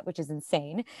for that, which is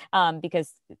insane,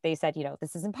 because they said,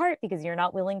 this is in part because you're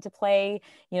not willing to play,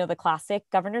 the classic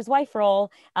governor's wife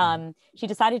role. She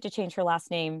decided to change her last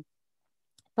name.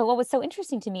 But what was so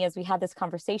interesting to me as we had this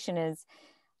conversation is,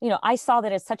 I saw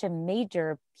that as such a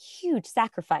major, huge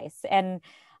sacrifice. And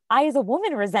I, as a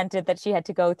woman, resented that she had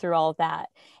to go through all of that.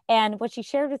 And what she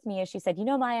shared with me is, she said,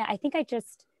 Maya, I think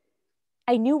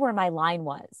I knew where my line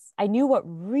was. I knew what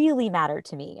really mattered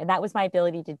to me. And that was my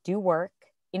ability to do work,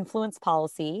 influence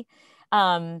policy,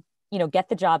 get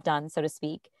the job done, so to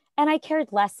speak. And I cared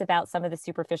less about some of the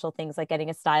superficial things like getting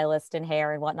a stylist and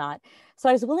hair and whatnot. So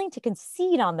I was willing to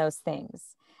concede on those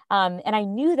things. And I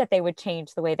knew that they would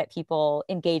change the way that people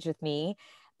engage with me.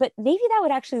 But maybe that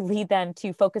would actually lead them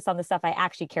to focus on the stuff I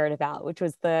actually cared about, which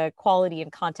was the quality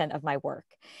and content of my work.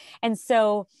 And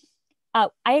so I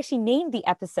actually named the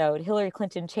episode "Hillary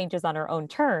Clinton Changes on Her Own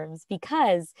Terms"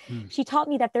 because she taught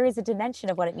me that there is a dimension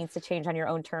of what it means to change on your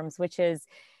own terms, which is,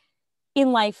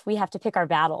 in life, we have to pick our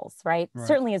battles, right?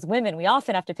 Certainly as women, we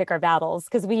often have to pick our battles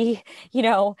because we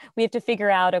have to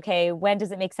figure out, okay, when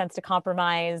does it make sense to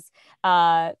compromise?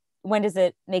 When does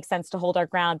it make sense to hold our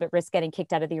ground but risk getting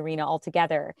kicked out of the arena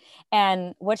altogether?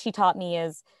 And what she taught me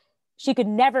is, she could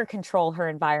never control her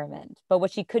environment, but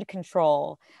what she could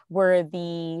control were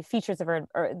the features of her,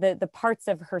 or the parts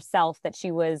of herself that she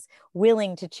was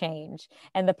willing to change,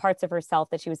 and the parts of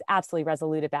herself that she was absolutely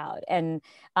resolute about. And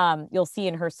you'll see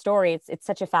in her story, it's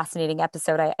such a fascinating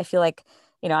episode. I feel like,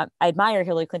 you know, I admire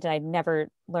Hillary Clinton. I'd never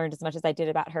learned as much as I did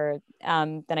about her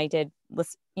than I did,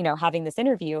 you know, having this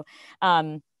interview.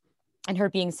 And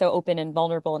her being so open and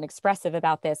vulnerable and expressive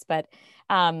about this. But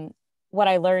what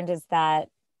I learned is that,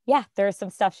 yeah, there's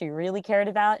some stuff she really cared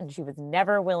about, and she was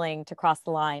never willing to cross the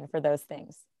line for those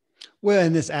things. Well,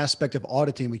 in this aspect of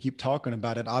auditing, we keep talking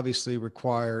about it, obviously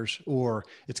requires, or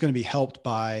it's going to be helped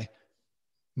by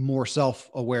more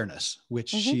self-awareness, which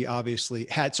she obviously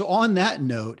had. So on that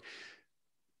note,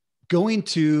 going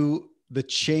to the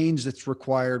change that's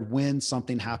required when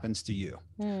something happens to you.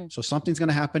 So something's going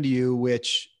to happen to you,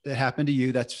 which that happened to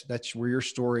you. That's where your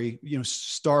story, you know,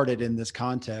 started in this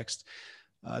context.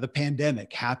 The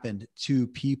pandemic happened to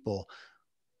people.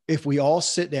 If we all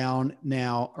sit down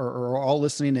now, or all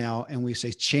listening now, and we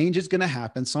say change is going to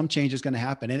happen, some change is going to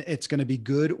happen, and it's going to be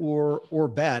good or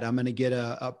bad. I'm going to get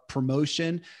a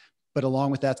promotion, but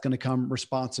along with that's going to come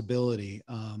responsibility,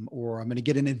 or I'm going to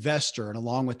get an investor, and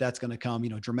along with that's going to come, you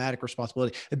know, dramatic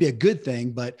responsibility. It'd be a good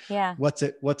thing, but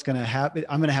what's going to happen?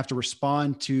 I'm going to have to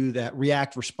respond to that,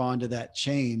 respond to that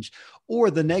change, or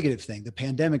the negative thing. The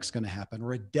pandemic's going to happen,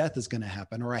 or a death is going to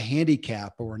happen, or a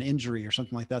handicap, or an injury, or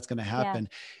something like that's going to happen.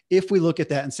 If we look at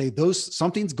that and say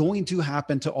something's going to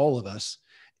happen to all of us,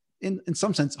 in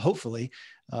some sense, hopefully,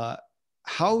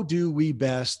 how do we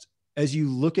best, as you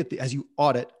look at as you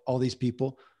audit all these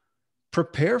people,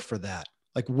 prepare for that?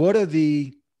 Like, what are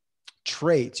the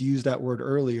traits, you used that word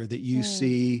earlier, that you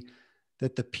see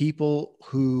that the people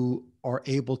who are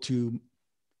able to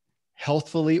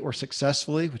healthfully or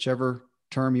successfully, whichever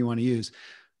term you want to use,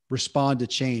 respond to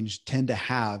change tend to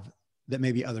have that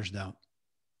maybe others don't?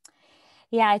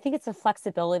 Yeah, I think it's a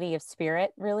flexibility of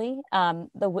spirit, really, a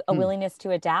willingness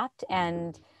to adapt.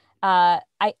 And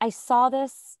I saw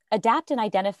this: adapt and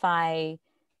identify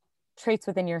traits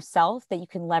within yourself that you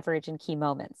can leverage in key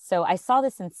moments. So I saw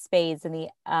this in spades in the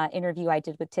interview I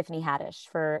did with Tiffany Haddish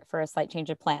for A Slight Change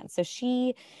of Plans. So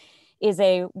she is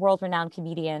a world-renowned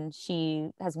comedian.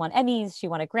 She has won Emmys. She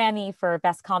won a Grammy for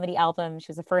Best Comedy Album. She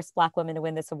was the first Black woman to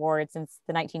win this award since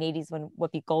the 1980s when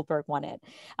Whoopi Goldberg won it.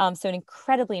 So an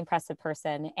incredibly impressive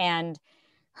person. And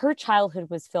her childhood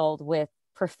was filled with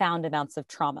profound amounts of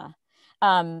trauma.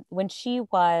 When she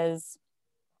was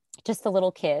just a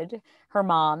little kid, her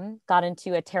mom got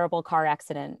into a terrible car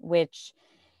accident, which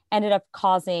ended up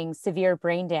causing severe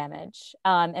brain damage.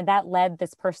 And that led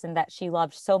this person that she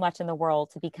loved so much in the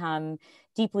world to become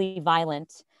deeply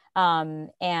violent,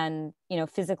 and, you know,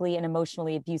 physically and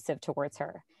emotionally abusive towards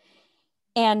her.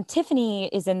 And Tiffany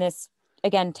is in this,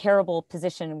 again, terrible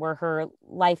position where her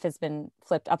life has been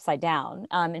flipped upside down,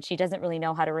 and she doesn't really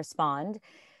know how to respond.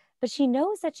 But she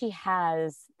knows that she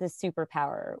has this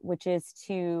superpower, which is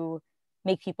to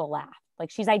make people laugh.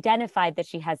 Like, she's identified that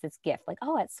she has this gift, like,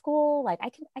 oh, at school, like I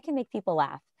can make people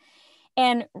laugh.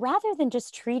 And rather than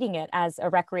just treating it as a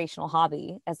recreational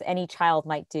hobby, as any child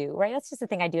might do, right? That's just the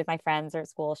thing I do with my friends or at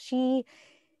school. She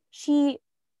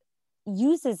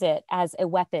uses it as a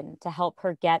weapon to help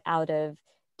her get out of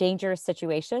dangerous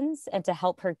situations and to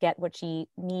help her get what she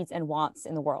needs and wants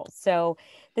in the world. So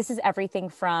this is everything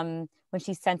from when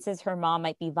she senses her mom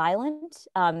might be violent,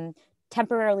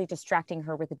 temporarily distracting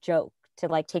her with a joke to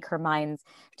like to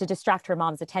distract her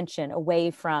mom's attention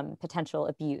away from potential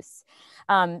abuse.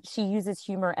 She uses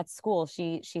humor at school.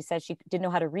 She says she didn't know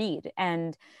how to read,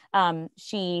 and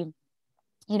she,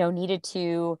 you know, needed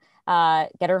to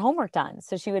get her homework done.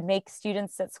 So she would make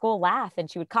students at school laugh,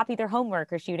 and she would copy their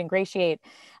homework, or she would ingratiate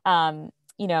them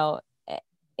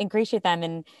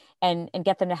and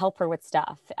get them to help her with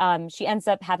stuff. She ends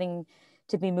up having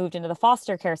to be moved into the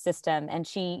foster care system, and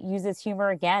she uses humor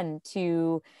again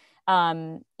to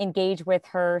engage with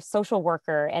her social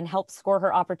worker and help score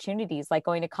her opportunities, like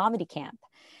going to comedy camp.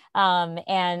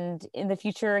 And in the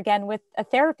future, again, with a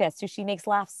therapist who she makes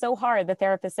laugh so hard, the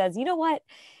therapist says, you know what?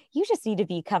 You just need to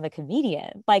become a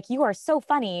comedian. Like, you are so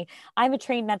funny. I'm a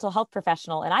trained mental health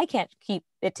professional, and I can't keep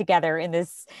it together in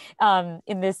this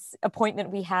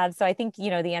appointment we have. So I think, you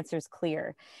know, the answer is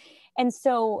clear. And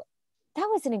so that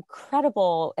was an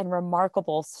incredible and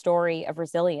remarkable story of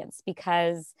resilience,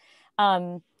 because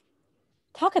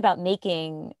talk about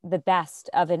making the best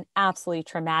of an absolutely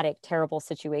traumatic, terrible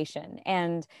situation.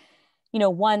 And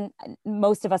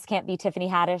most of us can't be Tiffany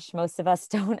Haddish. Most of us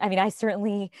don't. I mean, I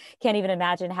certainly can't even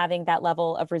imagine having that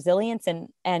level of resilience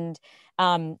and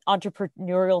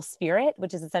entrepreneurial spirit,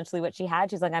 which is essentially what she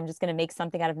had. She's like, I'm just going to make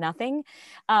something out of nothing.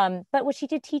 But what she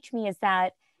did teach me is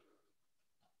that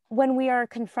when we are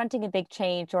confronting a big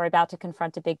change or about to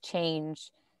confront a big change,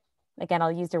 again,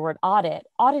 I'll use the word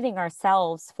auditing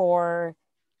ourselves for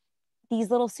these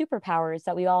little superpowers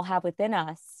that we all have within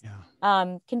us,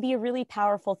 can be a really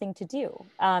powerful thing to do,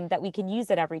 that we can use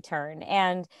at every turn.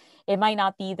 And it might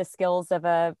not be the skills of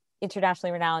a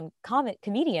internationally renowned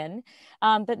comedian,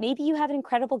 but maybe you have an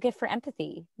incredible gift for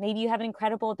empathy. Maybe you have an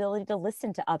incredible ability to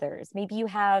listen to others. Maybe you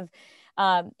have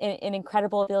an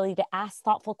incredible ability to ask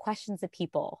thoughtful questions of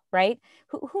people, right?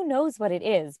 Who knows what it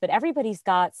is, but everybody's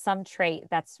got some trait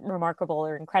that's remarkable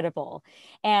or incredible.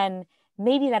 And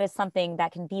maybe that is something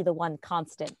that can be the one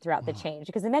constant throughout the change.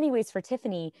 Because in many ways for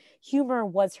Tiffany, humor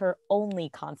was her only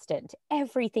constant.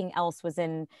 Everything else was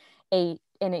in an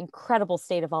incredible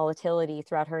state of volatility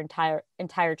throughout her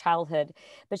entire childhood.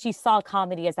 But she saw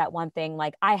comedy as that one thing,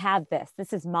 like, I have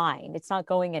this is mine. It's not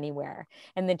going anywhere.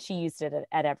 And then she used it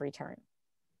at every turn.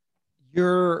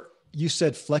 You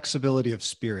said flexibility of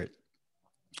spirit.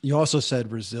 You also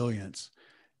said resilience.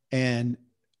 And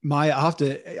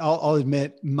I'll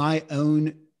admit my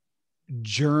own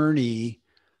journey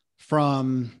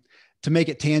to make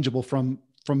it tangible, from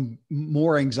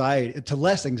more anxiety to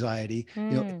less anxiety,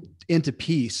 into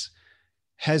peace,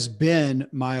 has been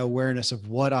my awareness of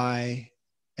what I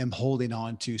am holding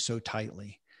on to so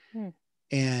tightly.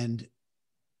 And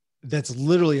that's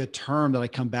literally a term that I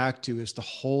come back to, is to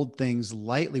hold things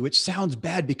lightly, which sounds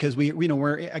bad because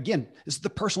we're, again, this is the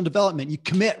personal development. You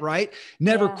commit, right?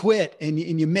 Never quit, and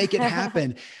you make it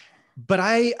happen. But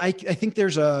I think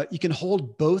you can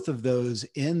hold both of those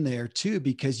in there too,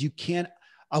 because you can't,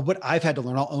 what I've had to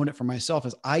learn, I'll own it for myself,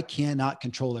 is I cannot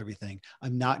control everything.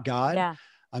 I'm not God. Yeah.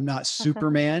 I'm not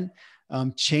Superman.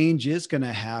 Change is going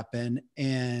to happen.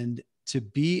 And to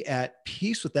be at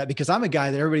peace with that, because I'm a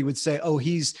guy that everybody would say, oh,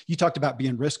 you talked about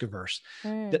being risk averse,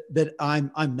 that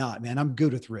I'm not, man. I'm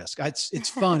good with risk. It's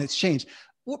fun. It's change.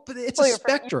 Well, but it's a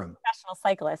spectrum. You're a professional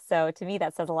cyclist. So to me,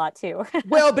 that says a lot too.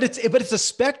 Well, but it's a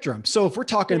spectrum. So if we're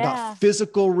talking about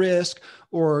physical risk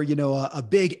or, a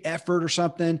big effort or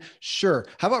something, sure.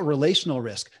 How about relational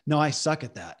risk? No, I suck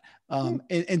at that.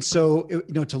 And so,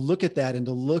 to look at that and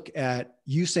to look at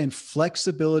you saying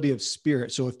flexibility of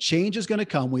spirit. So if change is going to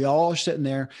come, we all are sitting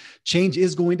there, change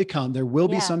is going to come. There will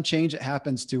be some change that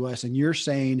happens to us. And you're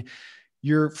saying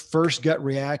your first gut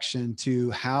reaction to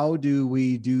how do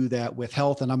we do that with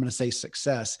health, and I'm going to say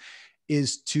success,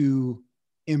 is to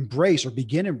embrace or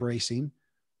begin embracing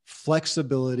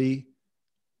flexibility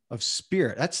of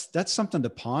spirit. That's something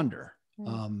to ponder.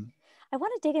 I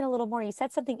want to dig in a little more. You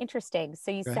said something interesting.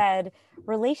 So you said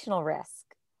relational risk,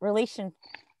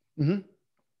 you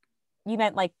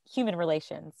meant like human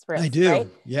relations risk. I do. Right?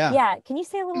 Yeah. Yeah. Can you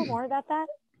say a little more about that?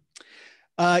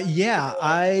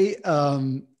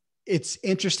 It's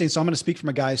interesting. So I'm going to speak from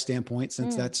a guy's standpoint,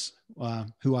 since that's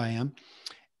who I am.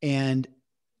 And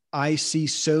I see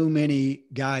so many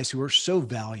guys who are so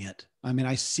valiant. I mean,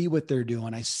 I see what they're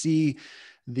doing. I see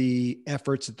the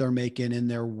efforts that they're making in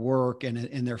their work and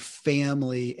in their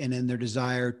family and in their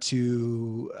desire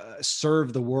to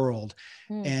serve the world.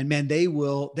 And man, they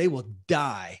will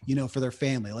die, for their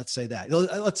family. Let's say that.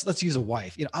 Let's use a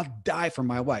wife. I'll die for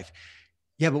my wife.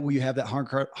 Yeah, but will you have that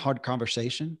hard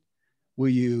conversation? Will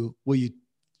you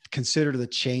consider the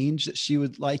change that she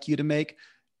would like you to make?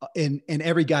 And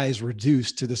every guy is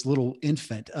reduced to this little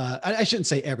infant. I shouldn't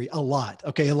say a lot.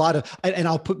 Okay. A lot of, and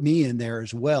I'll put me in there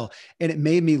as well. And it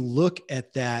made me look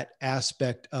at that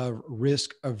aspect of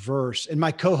risk averse. And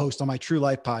my co-host on my True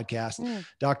Life podcast,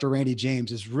 Dr. Randy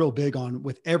James, is real big on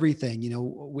with everything,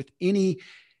 with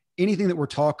anything that we're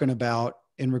talking about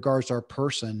in regards to our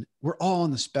person, we're all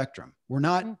on the spectrum. We're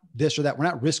not this or that. We're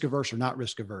not risk averse or not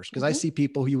risk averse. Because I see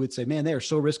people who you would say, man, they are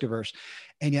so risk averse.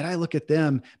 And yet I look at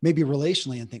them maybe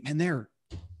relationally and think, man,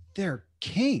 they're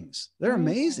kings. They're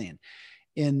amazing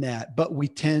in that. But we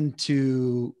tend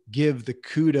to give the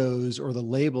kudos or the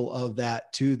label of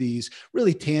that to these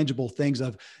really tangible things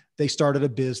of they started a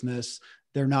business.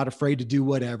 They're not afraid to do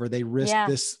whatever. They risk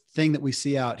this thing that we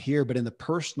see out here. But in the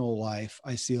personal life,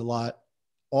 I see a lot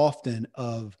often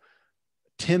of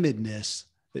timidness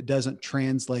that doesn't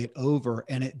translate over.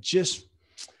 And it just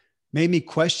made me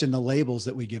question the labels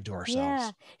that we give to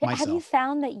ourselves. Yeah. Have you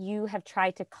found that you have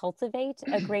tried to cultivate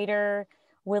a greater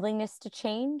willingness to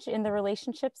change in the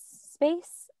relationships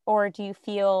space? Or do you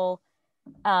feel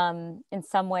in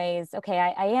some ways, okay,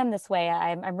 I am this way.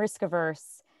 I'm risk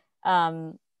averse.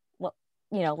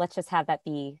 Let's just have that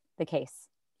be the case?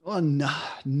 Well,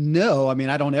 no. I mean,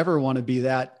 I don't ever want to be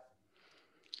that.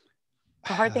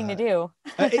 It's a hard thing to do.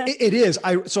 It is.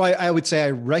 I would say I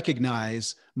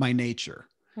recognize my nature.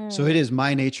 So it is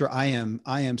my nature. I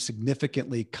am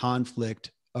significantly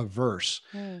conflict averse.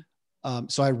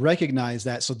 So I recognize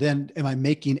that. So then am I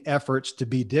making efforts to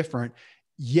be different?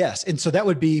 Yes. And so that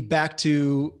would be back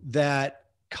to that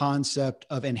concept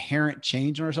of inherent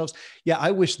change in ourselves. Yeah.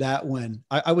 I wish that one,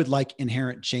 I would like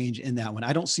inherent change in that one.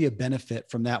 I don't see a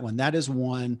benefit from that one. That is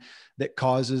one that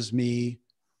causes me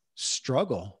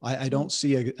struggle. I don't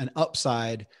see an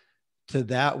upside to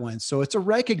that one. So it's a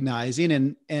recognizing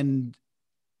and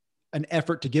an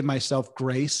effort to give myself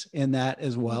grace in that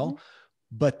as well.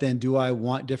 But then do I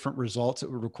want different results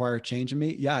that would require change in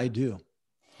me? Yeah, I do.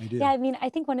 I do. Yeah. I mean, I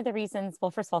think one of the reasons,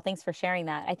 well, first of all, thanks for sharing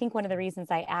that. I think one of the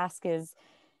reasons I ask is,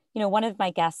 one of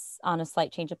my guests on A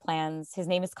Slight Change of Plans, his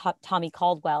name is Tommy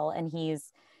Caldwell, and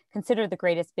he's considered the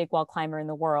greatest big wall climber in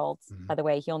the world. By the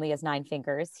way, he only has 9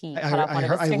 fingers. He cut off one of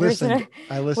his fingers in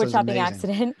a wood chopping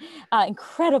accident.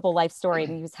 Incredible life story.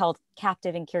 He was held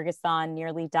captive in Kyrgyzstan,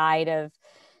 nearly died of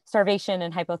starvation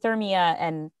and hypothermia,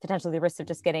 and potentially the risk of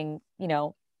just getting,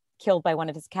 killed by one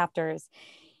of his captors.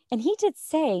 And he did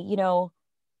say,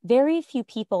 very few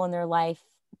people in their life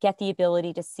get the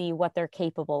ability to see what they're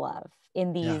capable of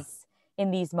in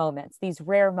these moments, these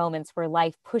rare moments where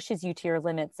life pushes you to your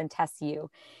limits and tests you.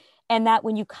 And that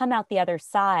when you come out the other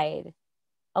side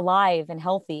alive and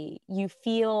healthy, you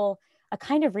feel a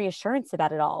kind of reassurance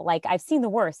about it all. Like, I've seen the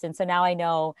worst. And so now I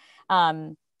know,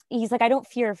 he's like, I don't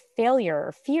fear failure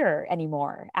or fear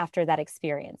anymore after that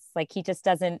experience. Like, he just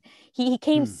doesn't, he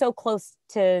came so close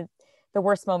to the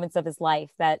worst moments of his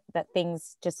life that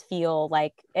things just feel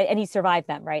like, and he survived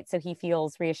them. Right. So he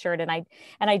feels reassured. And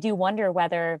I do wonder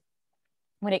whether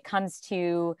when it comes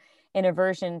to an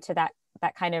aversion to that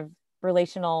kind of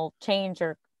relational change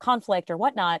or conflict or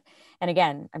whatnot. And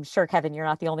again, I'm sure, Kevin, you're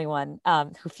not the only one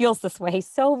who feels this way.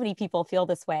 So many people feel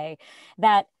this way,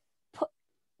 that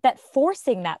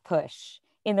forcing that push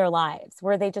in their lives,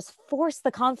 where they just force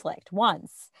the conflict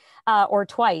once or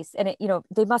twice, and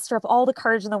they muster up all the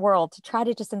courage in the world to try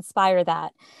to just inspire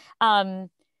that,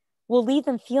 will leave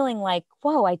them feeling like,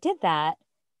 whoa, I did that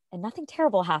and nothing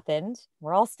terrible happened.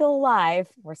 We're all still alive.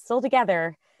 We're still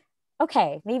together.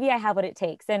 Okay, maybe I have what it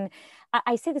takes. And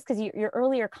I say this because your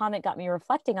earlier comment got me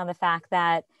reflecting on the fact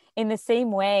that in the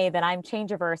same way that I'm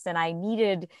change averse and I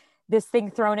needed this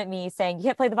thing thrown at me saying, you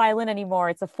can't play the violin anymore,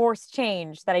 it's a forced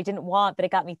change that I didn't want, but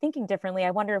it got me thinking differently.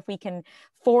 I wonder if we can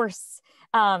force,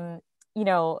 a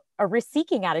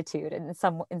risk-seeking attitude in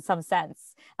some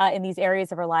sense in these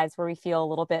areas of our lives where we feel a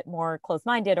little bit more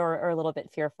closed-minded or a little bit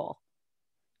fearful.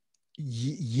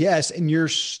 Yes. And your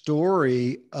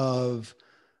story of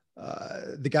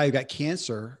the guy who got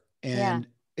cancer, and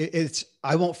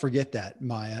I won't forget that,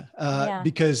 Maya,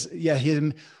 because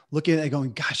him looking at it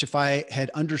going, gosh, if I had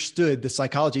understood the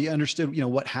psychology, understood,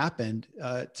 what happened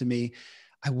to me,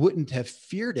 I wouldn't have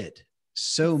feared it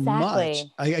so much.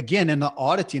 Again, in the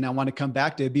auditing, I want to come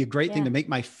back to, it'd be a great thing to make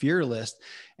my fear list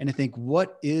and to think,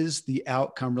 what is the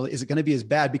outcome really? Is it going to be as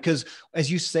bad? Because as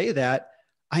you say that,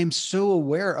 I am so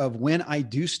aware of when I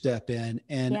do step in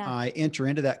and I enter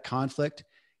into that conflict,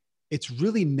 it's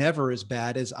really never as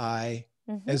bad as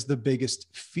as the biggest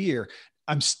fear.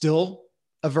 I'm still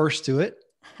averse to it.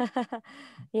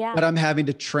 But I'm having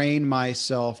to train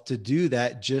myself to do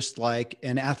that, just like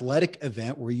an athletic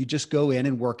event where you just go in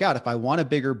and work out. If I want a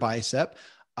bigger bicep,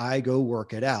 I go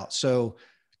work it out. So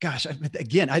gosh,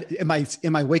 again, am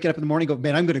I waking up in the morning and go,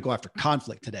 man, I'm going to go after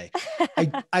conflict today.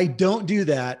 I don't do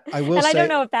that. I will say, I don't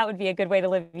know if that would be a good way to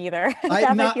live either.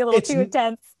 That might be a little too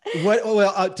intense.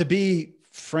 To be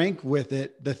frank with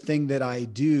it, the thing that I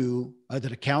do,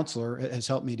 that a counselor has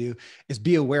helped me do, is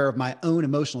be aware of my own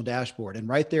emotional dashboard. And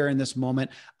right there in this moment,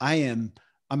 I'm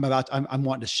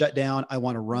wanting to shut down. I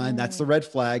want to run. That's the red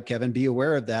flag, Kevin. Be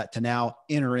aware of that to now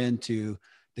enter into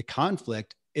the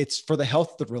conflict. It's for the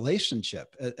health of the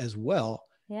relationship as well.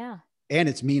 Yeah. And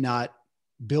it's me not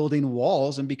building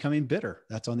walls and becoming bitter.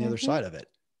 That's on the other side of it.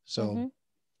 So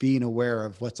being aware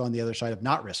of what's on the other side of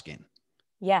not risking.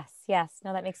 Yes.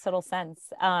 No, that makes total sense.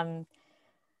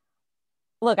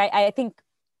 Look, I think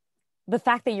the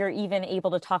fact that you're even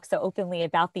able to talk so openly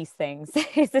about these things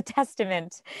is a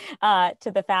testament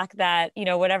to the fact that,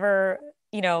 whatever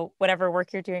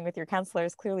work you're doing with your counselor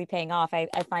is clearly paying off. I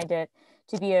find it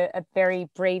to be a very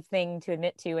brave thing to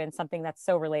admit to, and something that's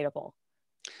so relatable.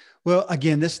 Well,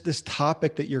 again, this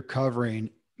topic that you're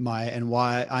covering, Maya, and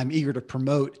why I'm eager to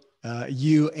promote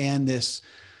you and this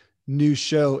new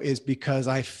show is because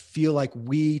I feel like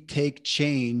we take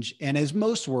change, and as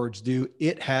most words do,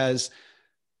 it has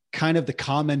kind of the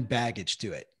common baggage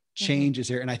to it. Mm-hmm. Change is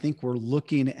here. And I think we're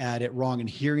looking at it wrong, and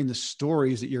hearing the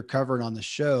stories that you're covering on the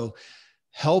show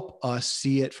help us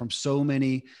see it from so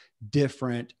many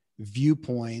different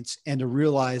viewpoints, and to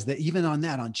realize that even on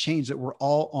that, on change, that we're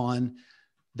all on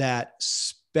that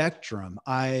spectrum.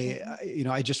 I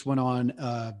just went on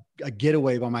a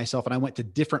getaway by myself, and I went to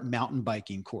different mountain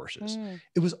biking courses.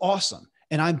 It was awesome.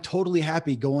 And I'm totally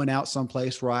happy going out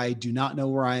someplace where I do not know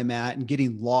where I am at and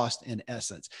getting lost in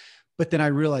essence. But then I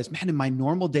realized, man, in my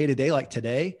normal day-to-day, like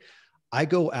today, I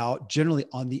go out generally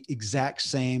on the exact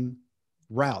same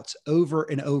routes over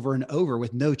and over and over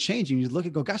with no change. And you look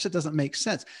and go, gosh, that doesn't make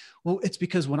sense. Well, it's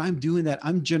because when I'm doing that,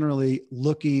 I'm generally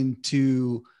looking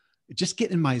to just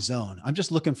get in my zone. I'm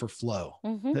just looking for flow.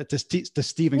 To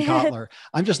Stephen Kotler.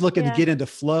 I'm just looking to get into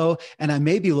flow, and I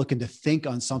may be looking to think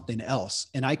on something else.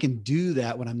 And I can do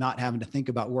that when I'm not having to think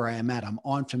about where I am at. I'm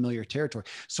on familiar territory.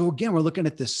 So again, we're looking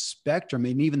at this spectrum,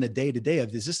 and even the day-to-day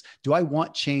of, do I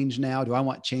want change now? Do I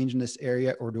want change in this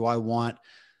area, or do I want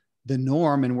the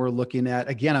norm? And we're looking at,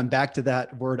 again, I'm back to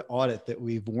that word audit that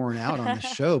we've worn out on the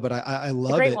show, but I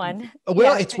love great it. One.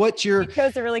 Well, it's what you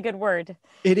chose a really good word.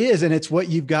 It is. And it's what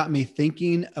you've got me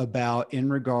thinking about in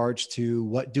regards to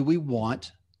what do we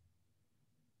want?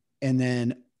 And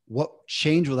then what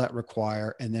change will that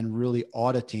require? And then really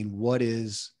auditing to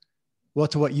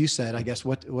what you said, I guess,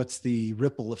 what's the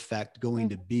ripple effect going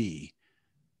to be?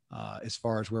 As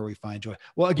far as where we find joy.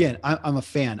 Well, again, I'm a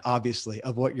fan, obviously,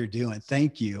 of what you're doing.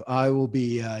 Thank you. I will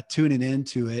be tuning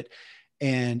into it,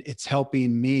 and it's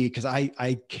helping me because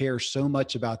I care so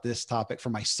much about this topic for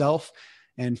myself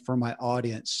and for my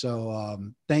audience. So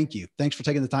thank you. Thanks for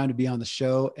taking the time to be on the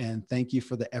show, and thank you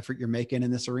for the effort you're making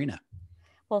in this arena.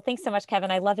 Well, thanks so much,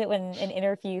 Kevin. I love it when an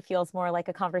interview feels more like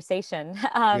a conversation.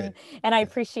 Good. And I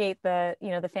appreciate the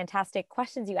fantastic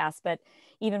questions you asked, but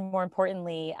even more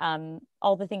importantly,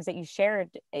 all the things that you shared.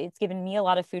 It's given me a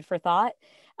lot of food for thought.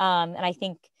 And I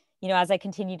think, as I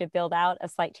continue to build out a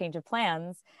slight change of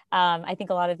plans, I think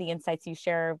a lot of the insights you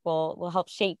share will help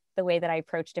shape the way that I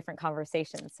approach different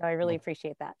conversations. So I really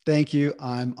appreciate that. Thank you.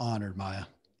 I'm honored, Maya.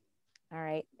 All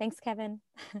right. Thanks, Kevin.